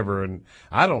whatever, and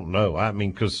I don't know. I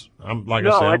mean, because I'm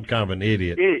kind of an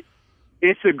idiot.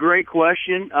 It's a great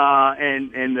question,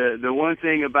 and the one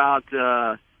thing about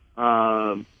the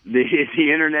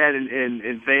internet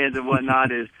and fans and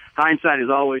whatnot is hindsight is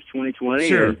always 20/20.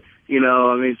 Sure.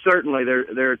 And, certainly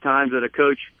there are times that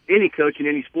any coach in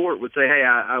any sport would say, hey,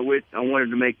 I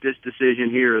wanted to make this decision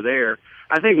here or there.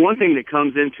 I think one thing that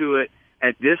comes into it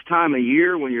at this time of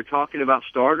year when you're talking about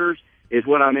starters is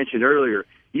what I mentioned earlier.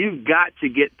 You've got to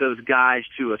get those guys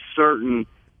to a certain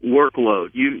workload.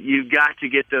 You've got to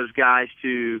get those guys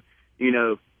to,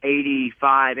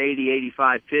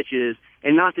 85 pitches,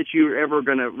 and not that you're ever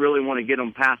going to really want to get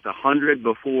them past 100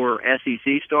 before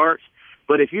SEC starts.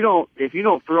 But if you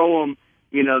don't throw them,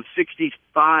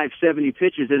 65, 70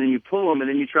 pitches, and then you pull them, and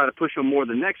then you try to push them more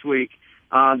the next week,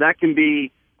 that can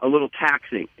be a little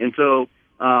taxing. And so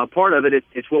part of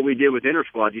it's what we did with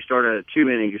inter-squad. You start at 2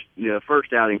 innings,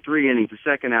 first outing, 3 innings, the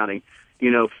second outing,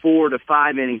 4 to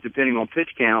 5 innings depending on pitch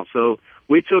count. So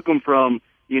we took them from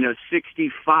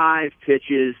 65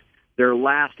 pitches their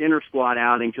last inter-squad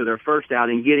outing to their first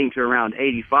outing, getting to around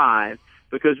 85,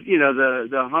 because the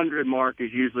 100 mark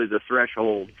is usually the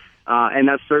threshold, and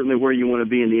that's certainly where you want to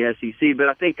be in the SEC. But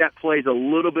I think that plays a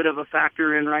little bit of a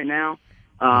factor in right now.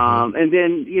 And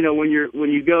then when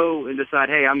you go and decide,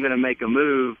 hey, I'm going to make a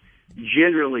move,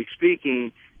 generally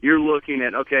speaking, you're looking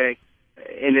at, okay,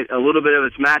 and a little bit of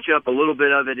it's matchup, a little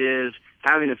bit of it is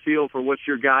having a feel for what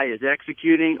your guy is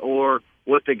executing or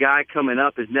what the guy coming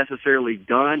up is necessarily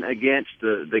done against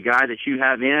the guy that you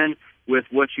have in, with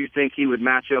what you think he would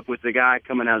match up with the guy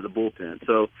coming out of the bullpen.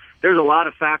 So there's a lot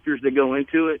of factors that go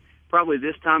into it. Probably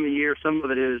this time of year, some of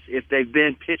it is if they've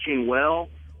been pitching well,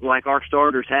 like our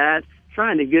starters had,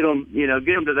 trying to get them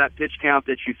to that pitch count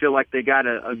that you feel like they got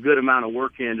a good amount of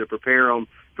work in to prepare them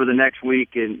for the next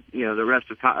week and the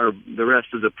rest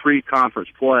of the pre-conference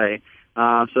play,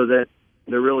 so that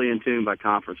they're really in tune by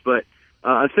conference. But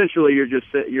essentially,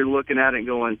 you're looking at it and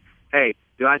going, hey,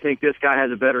 do I think this guy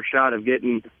has a better shot of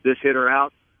getting this hitter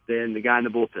out than the guy in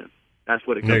the bullpen? That's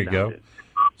what it comes down to.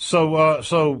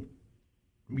 So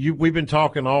we've been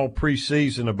talking all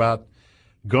preseason about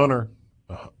Gunnar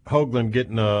Hoagland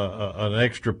getting an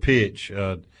extra pitch.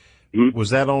 Was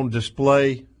that on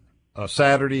display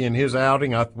Saturday in his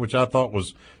outing, which I thought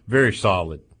was very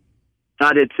solid?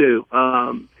 I did too.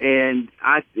 And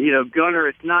Gunnar,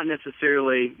 it's not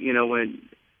necessarily, when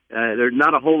there's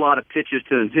not a whole lot of pitches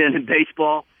to invent in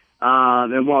baseball.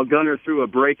 And while Gunnar threw a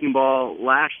breaking ball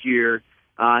last year,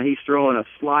 he's throwing a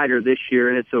slider this year,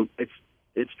 and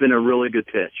it's been a really good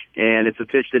pitch. And it's a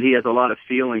pitch that he has a lot of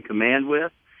feel and command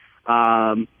with.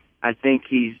 I think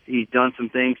he's done some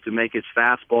things to make his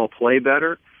fastball play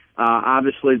better.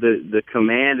 Obviously, the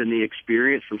command and the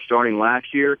experience from starting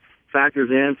last year factors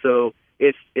in. So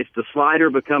it's the slider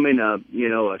becoming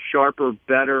a sharper,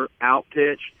 better out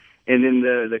pitch, and then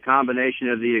the combination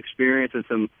of the experience and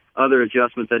some other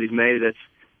adjustments that he's made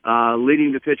that's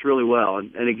leading the pitch really well.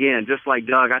 And again, just like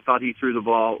Doug, I thought he threw the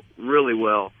ball really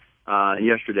well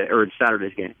yesterday or in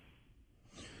Saturday's game.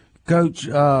 Coach,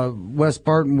 Wes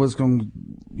Burton was going,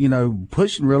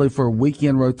 pushing really for a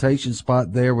weekend rotation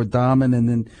spot there with Diamond, and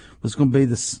then was going to be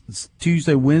the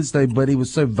Tuesday, Wednesday, but he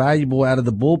was so valuable out of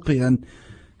the bullpen.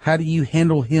 How do you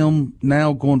handle him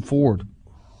now going forward?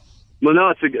 Well, no,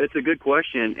 it's a good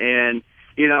question, and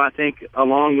I think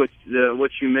along with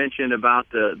what you mentioned about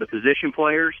the position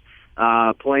players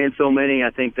playing so many,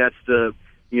 I think that's the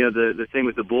thing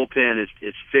with the bullpen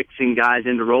is fixing guys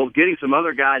into roles, getting some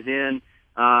other guys in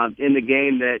the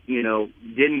game that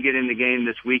didn't get in the game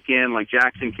this weekend, like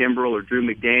Jackson Kimbrell or Drew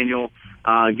McDaniel,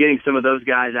 getting some of those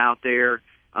guys out there.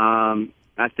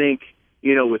 I think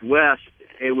with Wes,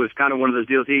 it was kind of one of those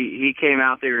deals. He came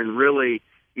out there and really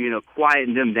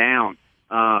quietened them down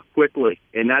quickly,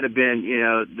 and that had been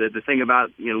the thing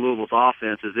about Louisville's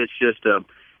offense is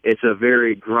it's a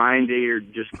very grindy or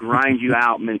just grind you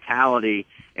out mentality,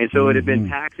 and so it had been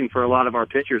taxing for a lot of our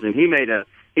pitchers, and he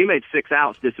made 6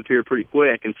 outs disappear pretty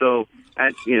quick. And so,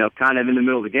 kind of in the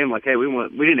middle of the game, like, hey, we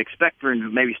didn't expect for him to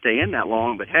maybe stay in that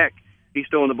long, but heck, he's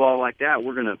throwing the ball like that.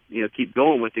 We're going to, keep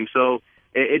going with him. So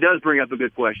it does bring up a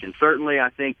good question. Certainly, I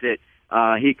think that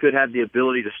he could have the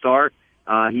ability to start.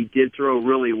 He did throw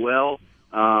really well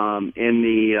in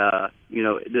the,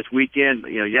 this weekend,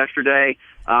 yesterday.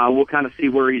 We'll kind of see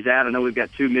where he's at. I know we've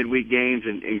got 2 midweek games,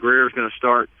 and Greer's going to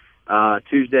start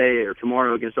Tuesday or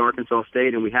tomorrow against Arkansas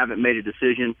State, and we haven't made a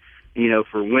decision,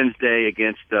 for Wednesday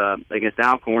against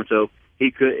Alcorn. So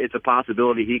it's a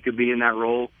possibility he could be in that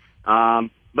role.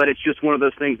 But it's just one of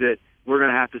those things that we're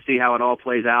going to have to see how it all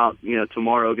plays out,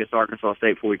 tomorrow against Arkansas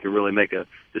State before we can really make a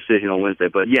decision on Wednesday.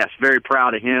 But yes, very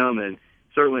proud of him, and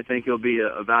certainly think he'll be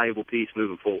a valuable piece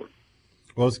moving forward.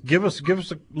 Well, give us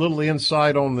a little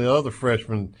insight on the other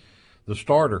freshman, the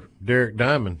starter, Derek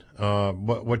Diamond,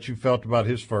 what you felt about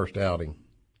his first outing.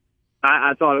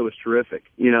 I thought it was terrific.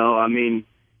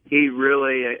 He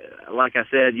really, like I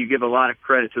said, you give a lot of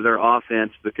credit to their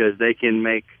offense because they can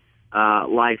make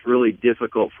life really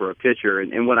difficult for a pitcher.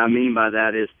 And what I mean by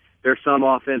that is there's some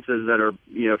offenses that are,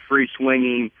 free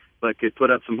swinging but could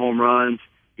put up some home runs,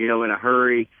 in a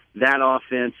hurry. That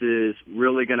offense is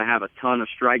really going to have a ton of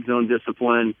strike zone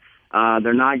discipline.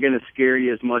 They're not going to scare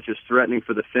you as much as threatening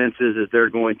for the fences as they're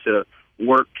going to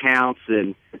work counts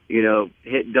and,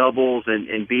 hit doubles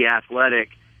and be athletic.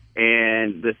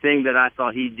 And the thing that I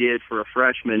thought he did for a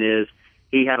freshman is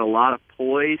he had a lot of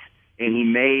poise and he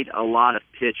made a lot of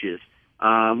pitches.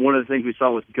 One of the things we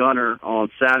saw with Gunner on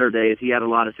Saturday is he had a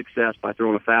lot of success by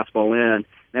throwing a fastball in,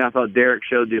 and I thought Derek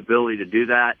showed the ability to do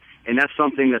that, and that's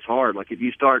something that's hard. Like if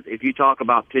you talk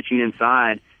about pitching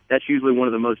inside, that's usually one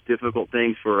of the most difficult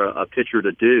things for a pitcher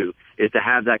to do, is to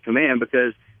have that command,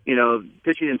 because,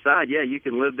 pitching inside, yeah, you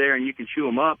can live there and you can chew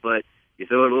them up, but you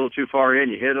throw it a little too far in,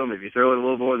 you hit them. If you throw it a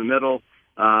little more in the middle,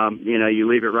 you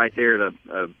leave it right there at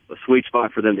a sweet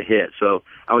spot for them to hit. So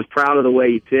I was proud of the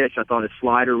way he pitched. I thought his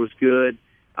slider was good.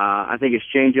 I think his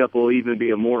changeup will even be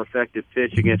a more effective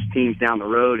pitch against teams down the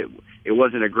road. It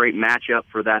wasn't a great matchup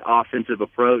for that offensive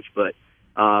approach, but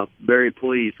very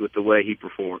pleased with the way he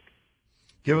performed.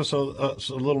 Give us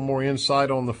a little more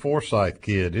insight on the Forsyth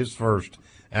kid, his first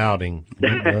outing. He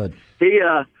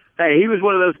was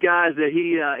one of those guys that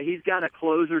he's got a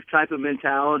closer type of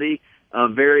mentality,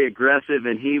 very aggressive,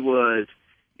 and he was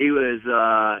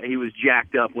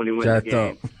jacked up when he went to the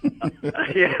game.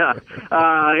 Yeah,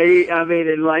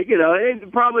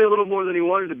 probably a little more than he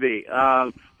wanted to be.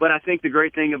 But I think the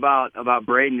great thing about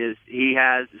Braden is he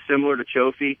has, similar to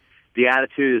Chofie, the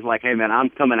attitude is like, hey man, I'm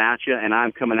coming at you, and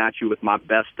I'm coming at you with my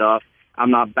best stuff.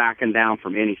 I'm not backing down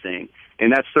from anything.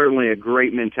 And that's certainly a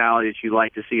great mentality that you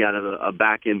like to see out of a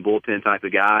back-end bullpen type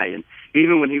of guy. And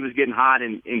even when he was getting hot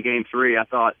in Game 3, I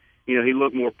thought, he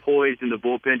looked more poised in the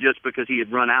bullpen just because he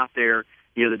had run out there,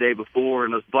 the day before,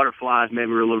 and those butterflies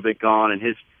maybe were a little bit gone, and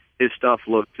his stuff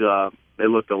looked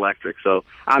electric. So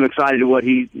I'm excited to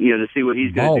to see what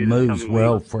he's going to do. Ball moves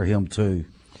well for him too.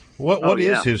 What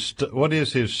is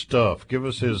his stuff? Give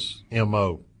us his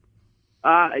MO.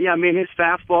 His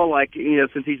fastball,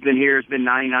 since he's been here, has been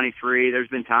 90, 93. There's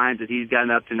been times that he's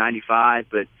gotten up to 95,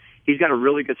 but he's got a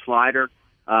really good slider.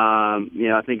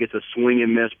 I think it's a swing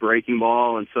and miss breaking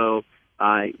ball, and so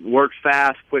works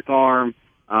fast, quick arm,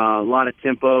 a lot of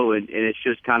tempo, and it's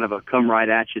just kind of a come right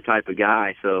at you type of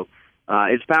guy. So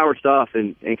it's power stuff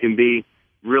and can be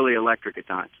really electric at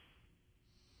times.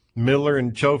 Miller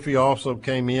and Chofie also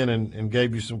came in and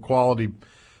gave you some quality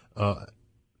time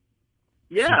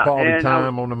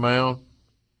on the mound.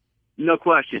 No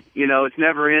question. It's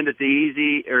never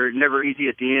easy at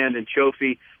the end, and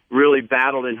Chofie really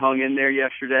battled and hung in there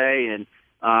yesterday, and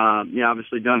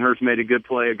obviously Dunhurst made a good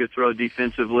play, a good throw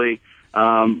defensively,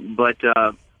 and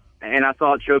I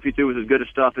thought Chofie threw was as good a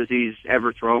stuff as he's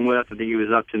ever thrown with. I think he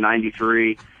was up to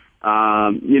 93.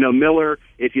 Miller,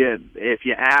 if you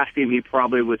asked him, he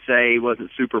probably would say he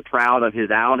wasn't super proud of his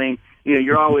outing.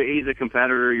 He's a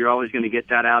competitor. You're always going to get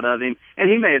that out of him, and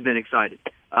he may have been excited.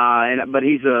 But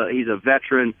he's a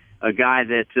veteran, a guy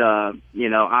that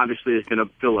obviously is going to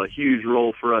fill a huge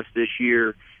role for us this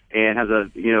year, and has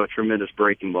a tremendous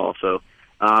breaking ball. So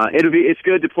it's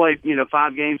good to play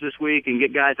 5 games this week and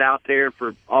get guys out there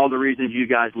for all the reasons you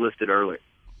guys listed earlier.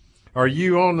 Are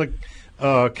you on the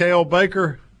Cale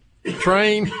Baker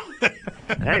train?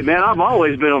 Hey man, I've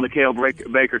always been on the Cale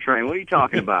Baker train. What are you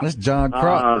talking about? That's John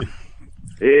Crocker.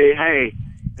 Hey,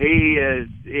 he is.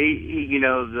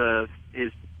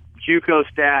 His JUCO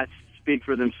stats speak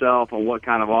for themselves on what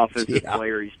kind of offensive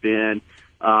player he's been,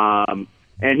 and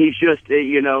he's just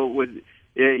you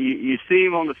see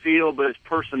him on the field, but his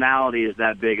personality is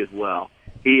that big as well.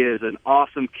 He is an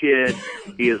awesome kid.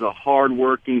 He is a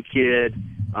hard-working kid.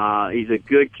 He's a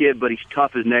good kid, but he's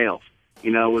tough as nails.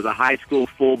 Was a high school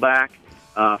fullback,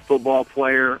 football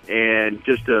player, and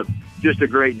just a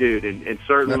great dude. And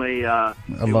certainly, it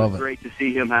was great to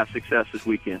see him have success this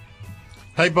weekend.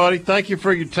 Hey, buddy, thank you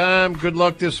for your time. Good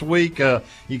luck this week.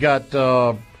 You got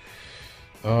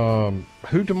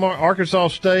who tomorrow? Arkansas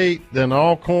State, then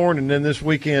Alcorn, and then this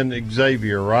weekend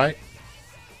Xavier, right?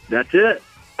 That's it.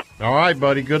 All right,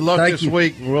 buddy. Good luck this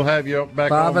week, and we'll have you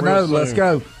back on real 5-0. soon. Let's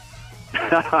go.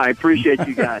 I appreciate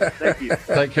you guys. Thank you.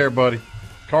 Take care, buddy.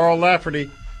 Carl Lafferty,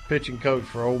 pitching coach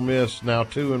for Ole Miss, now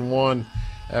 2-1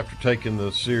 after taking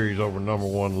the series over number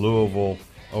 1 Louisville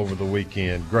over the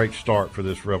weekend. Great start for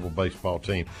this Rebel baseball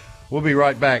team. We'll be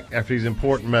right back after these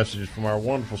important messages from our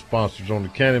wonderful sponsors on the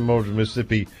Cannon Motors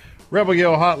Mississippi Rebel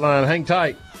Yell Hotline. Hang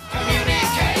tight.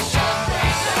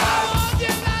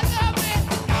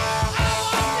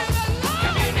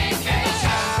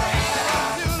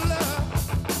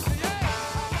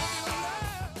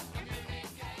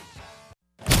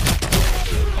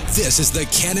 This is the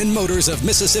Cannon Motors of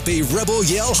Mississippi Rebel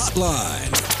Yell Hotline.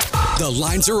 The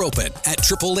lines are open at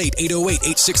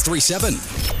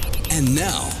 888-808-8637. And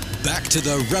now, back to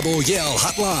the Rebel Yell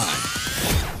Hotline.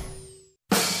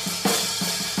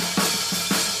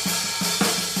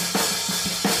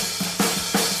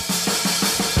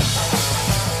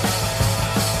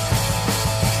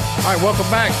 All right, welcome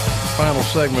back. Final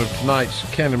segment of tonight's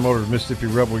Cannon Motors Mississippi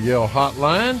Rebel Yell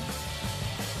Hotline.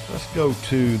 Let's go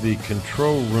to the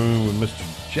control room with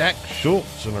Mr. Jack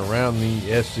Schultz and around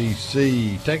the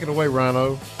SEC. Take it away,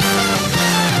 Rhino.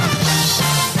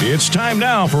 It's time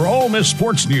now for Ole Miss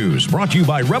Sports News, brought to you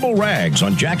by Rebel Rags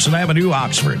on Jackson Avenue,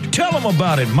 Oxford. Tell them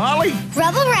about it, Molly.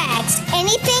 Rebel Rags,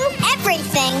 anything,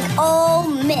 everything, Ole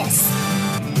Miss.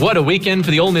 What a weekend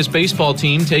for the Ole Miss baseball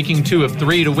team, taking 2 of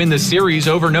 3 to win the series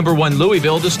over number 1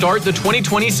 Louisville to start the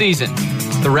 2020 season.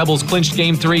 The Rebels clinched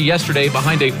Game 3 yesterday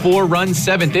behind a 4-run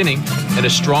 7th inning and a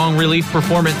strong relief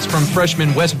performance from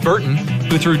freshman Wes Burton,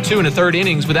 who threw 2 1/3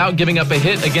 innings without giving up a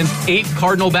hit against 8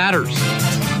 Cardinal batters.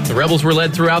 The Rebels were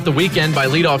led throughout the weekend by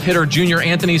leadoff hitter junior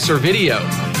Anthony Servideo.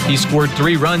 He scored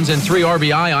 3 runs and 3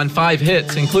 RBI on 5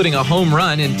 hits, including a home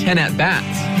run in 10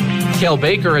 at-bats. Kel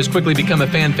Baker has quickly become a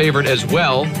fan favorite as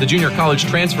well. The junior college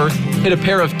transfer hit a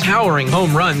pair of towering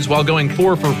home runs while going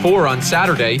 4 for 4 on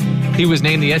Saturday. He was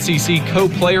named the SEC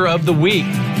Co-Player of the Week,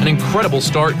 an incredible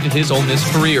start to his Ole Miss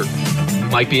career.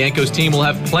 Mike Bianco's team will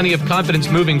have plenty of confidence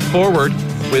moving forward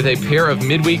with a pair of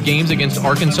midweek games against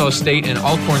Arkansas State and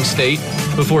Alcorn State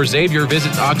before Xavier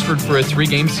visits Oxford for a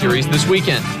 3-game series this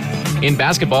weekend. In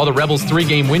basketball, the Rebels'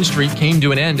 3-game win streak came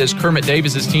to an end as Kermit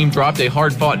Davis's team dropped a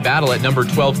hard-fought battle at number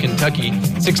 12 Kentucky,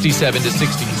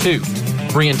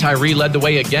 67-62. Bree and Tyree led the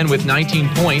way again with 19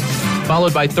 points,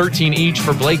 followed by 13 each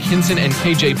for Blake Hinson and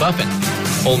KJ Buffin.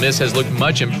 Ole Miss has looked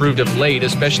much improved of late,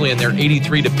 especially in their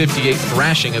 83-58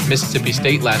 thrashing of Mississippi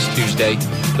State last Tuesday.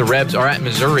 The Rebs are at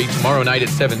Missouri tomorrow night at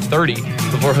 7:30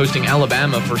 before hosting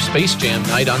Alabama for Space Jam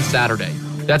night on Saturday.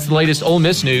 That's the latest Ole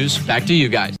Miss news. Back to you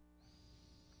guys.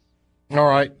 All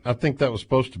right. I think that was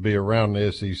supposed to be around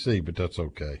the SEC, but that's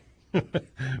okay.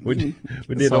 we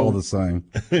did all the same.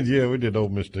 Yeah, we did Ole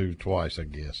Miss news twice, I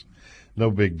guess. No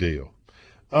big deal.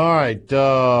 All right.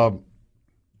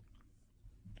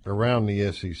 Around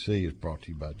the SEC is brought to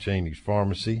you by Cheney's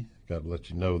Pharmacy. Got to let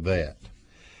you know that.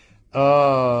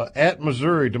 At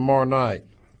Missouri tomorrow night,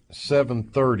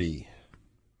 7:30.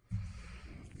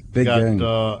 Big game.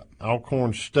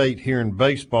 Alcorn State here in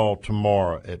baseball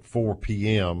tomorrow at 4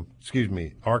 p.m.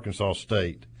 Arkansas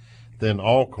State. Then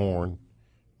Alcorn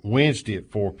Wednesday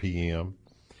at 4 p.m.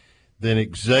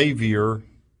 Then Xavier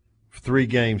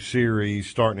 3-game series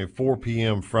starting at 4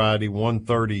 p.m. Friday,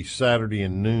 1:30 Saturday,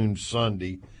 and noon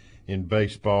Sunday in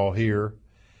baseball here.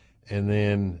 And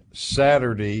then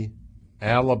Saturday,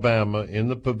 Alabama in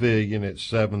the Pavilion at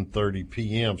 7:30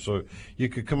 p.m. So you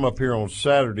could come up here on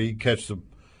Saturday, catch the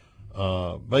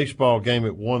baseball game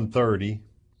at 1:30,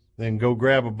 then go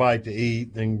grab a bite to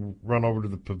eat, then run over to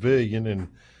the Pavilion and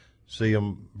see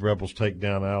them Rebels take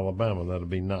down Alabama. That'll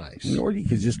be nice. Or you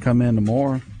could just come in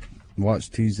tomorrow and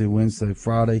watch Tuesday, Wednesday,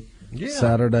 Friday,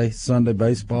 Saturday, Sunday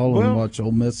baseball, and watch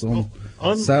Ole Miss on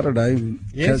Saturday.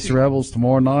 Catch the Rebels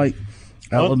tomorrow night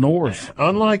at Lenore's.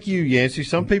 Unlike you, Yancey,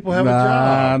 some people have a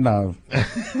job. I know.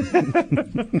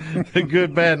 The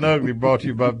Good, Bad, and Ugly brought to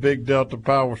you by Big Delta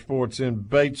Power Sports in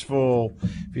Batesville.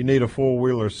 If you need a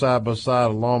four-wheeler,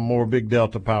 side-by-side, a lawnmower, Big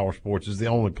Delta Power Sports is the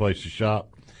only place to shop.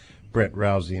 Brett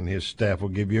Rousey and his staff will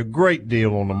give you a great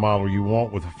deal on the model you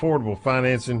want with affordable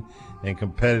financing and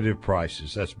competitive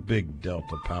prices. That's Big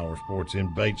Delta Power Sports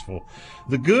in Batesville.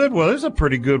 The good, well, it's a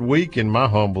pretty good week in my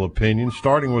humble opinion,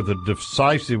 starting with a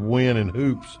decisive win in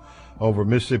hoops over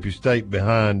Mississippi State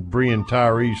behind Breon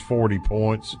Tyree's 40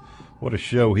 points. What a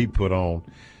show he put on.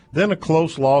 Then a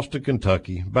close loss to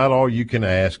Kentucky, about all you can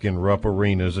ask in Rupp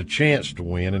Arenas, a chance to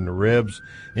win, and the Rebs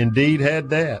indeed had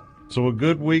that. So a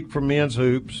good week for men's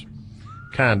hoops,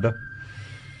 kinda.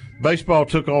 Baseball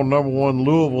took on number 1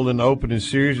 Louisville in the opening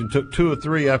series and took 2 of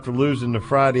 3 after losing the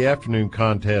Friday afternoon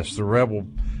contest. The Rebel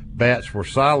bats were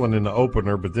silent in the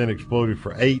opener, but then exploded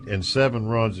for 8 and 7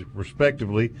 runs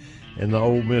respectively, and the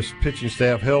Ole Miss pitching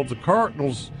staff held the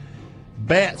Cardinals'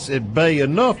 bats at bay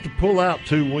enough to pull out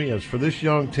 2 wins. For this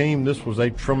young team, this was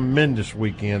a tremendous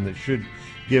weekend that should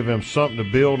give them something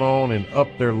to build on and up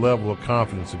their level of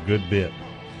confidence a good bit.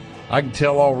 I can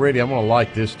tell already I'm going to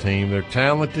like this team. They're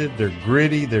talented, they're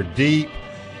gritty, they're deep,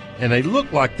 and they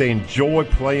look like they enjoy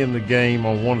playing the game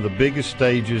on one of the biggest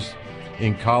stages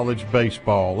in college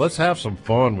baseball. Let's have some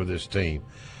fun with this team.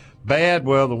 Bad,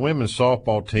 well, the women's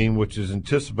softball team, which is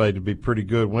anticipated to be pretty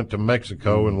good, went to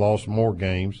Mexico and lost more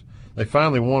games. They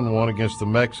finally won one against the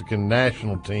Mexican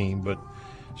national team, but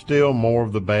still more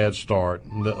of the bad start.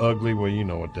 And the ugly, well, you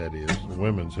know what that is. The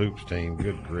women's hoops team,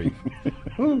 good grief.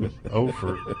 0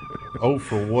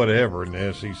 for whatever in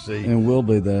the SEC. And will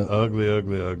be that.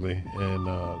 Ugly. And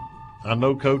I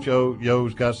know Coach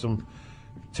Yo's got some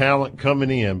talent coming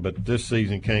in, but this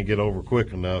season can't get over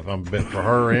quick enough. I'm betting for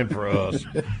her and for us.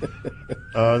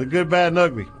 The Good, Bad, and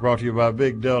Ugly brought to you by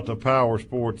Big Delta Power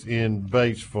Sports in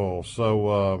Batesville.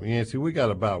 So, Yancy, we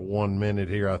got about 1 minute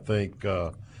here, I think.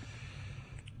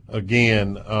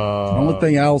 Again, the only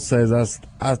thing I'll say is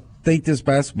I think this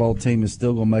basketball team is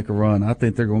still going to make a run. I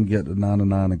think they're going to get to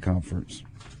 9-9 in conference.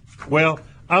 Well,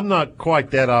 I'm not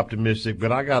quite that optimistic,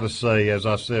 but I got to say, as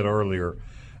I said earlier,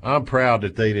 I'm proud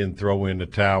that they didn't throw in the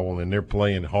towel and they're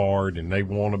playing hard and they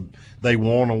want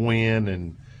to win,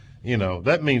 and you know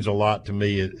that means a lot to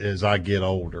me as I get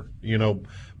older. You know,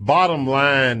 bottom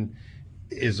line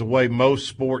is the way most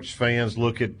sports fans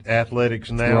look at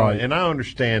athletics now, right. And I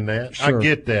understand that. Sure. I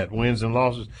get that, wins and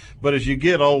losses, but as you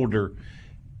get older,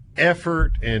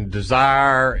 effort and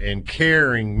desire and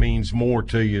caring means more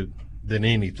to you than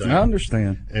anything. I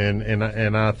understand,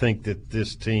 and I think that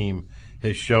this team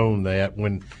has shown that.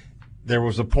 When there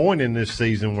was a point in this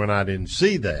season when I didn't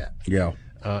see that. Yeah.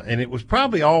 And it was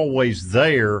probably always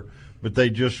there, but they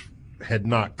just had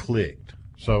not clicked.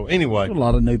 So anyway, a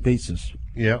lot of new pieces.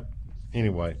 Yeah.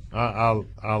 Anyway, I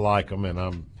like them,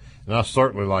 and I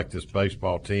certainly like this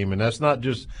baseball team, and that's not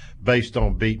just based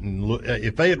on beating.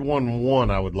 If they had won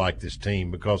one, I would like this team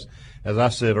because, as I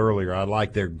said earlier, I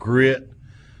like their grit.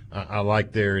 I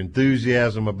like their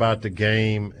enthusiasm about the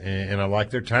game, and I like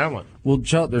their talent. Well,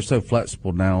 Chuck, they're so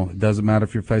flexible now. It doesn't matter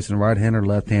if you're facing a right-hander or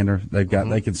left-hander.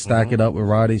 They can stack it up with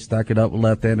righties, stack it up with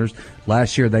left-handers.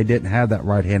 Last year they didn't have that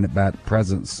right-handed bat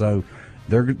presence, so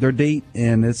they're deep,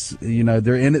 and it's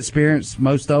they're inexperienced,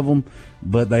 most of them,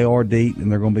 but they are deep,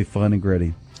 and they're going to be fun and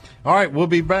gritty. All right, we'll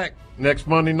be back next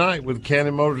Monday night with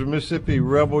Cannon Motors of Mississippi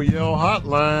Rebel Yell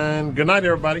Hotline. Good night,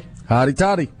 everybody. Hotty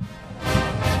toddy.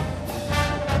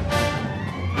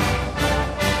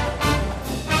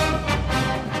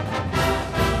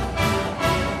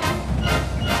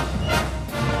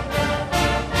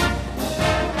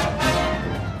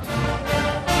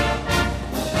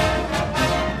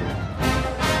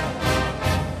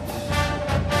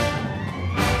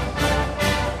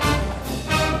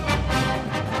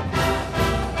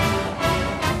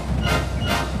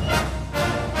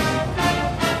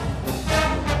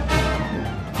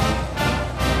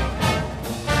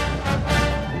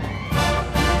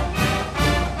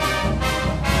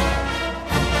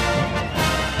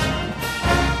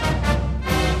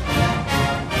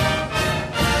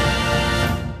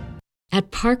 At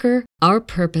Parker, our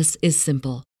purpose is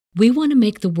simple. We want to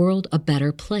make the world a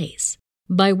better place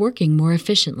by working more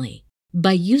efficiently,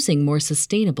 by using more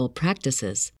sustainable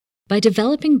practices, by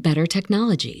developing better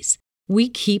technologies. We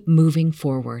keep moving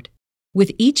forward.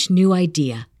 With each new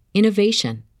idea,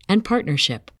 innovation, and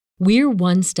partnership, we're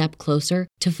one step closer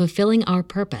to fulfilling our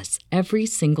purpose every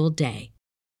single day.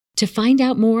 To find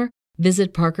out more,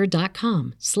 visit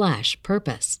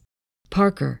parker.com/purpose.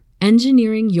 Parker,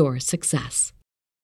 engineering your success.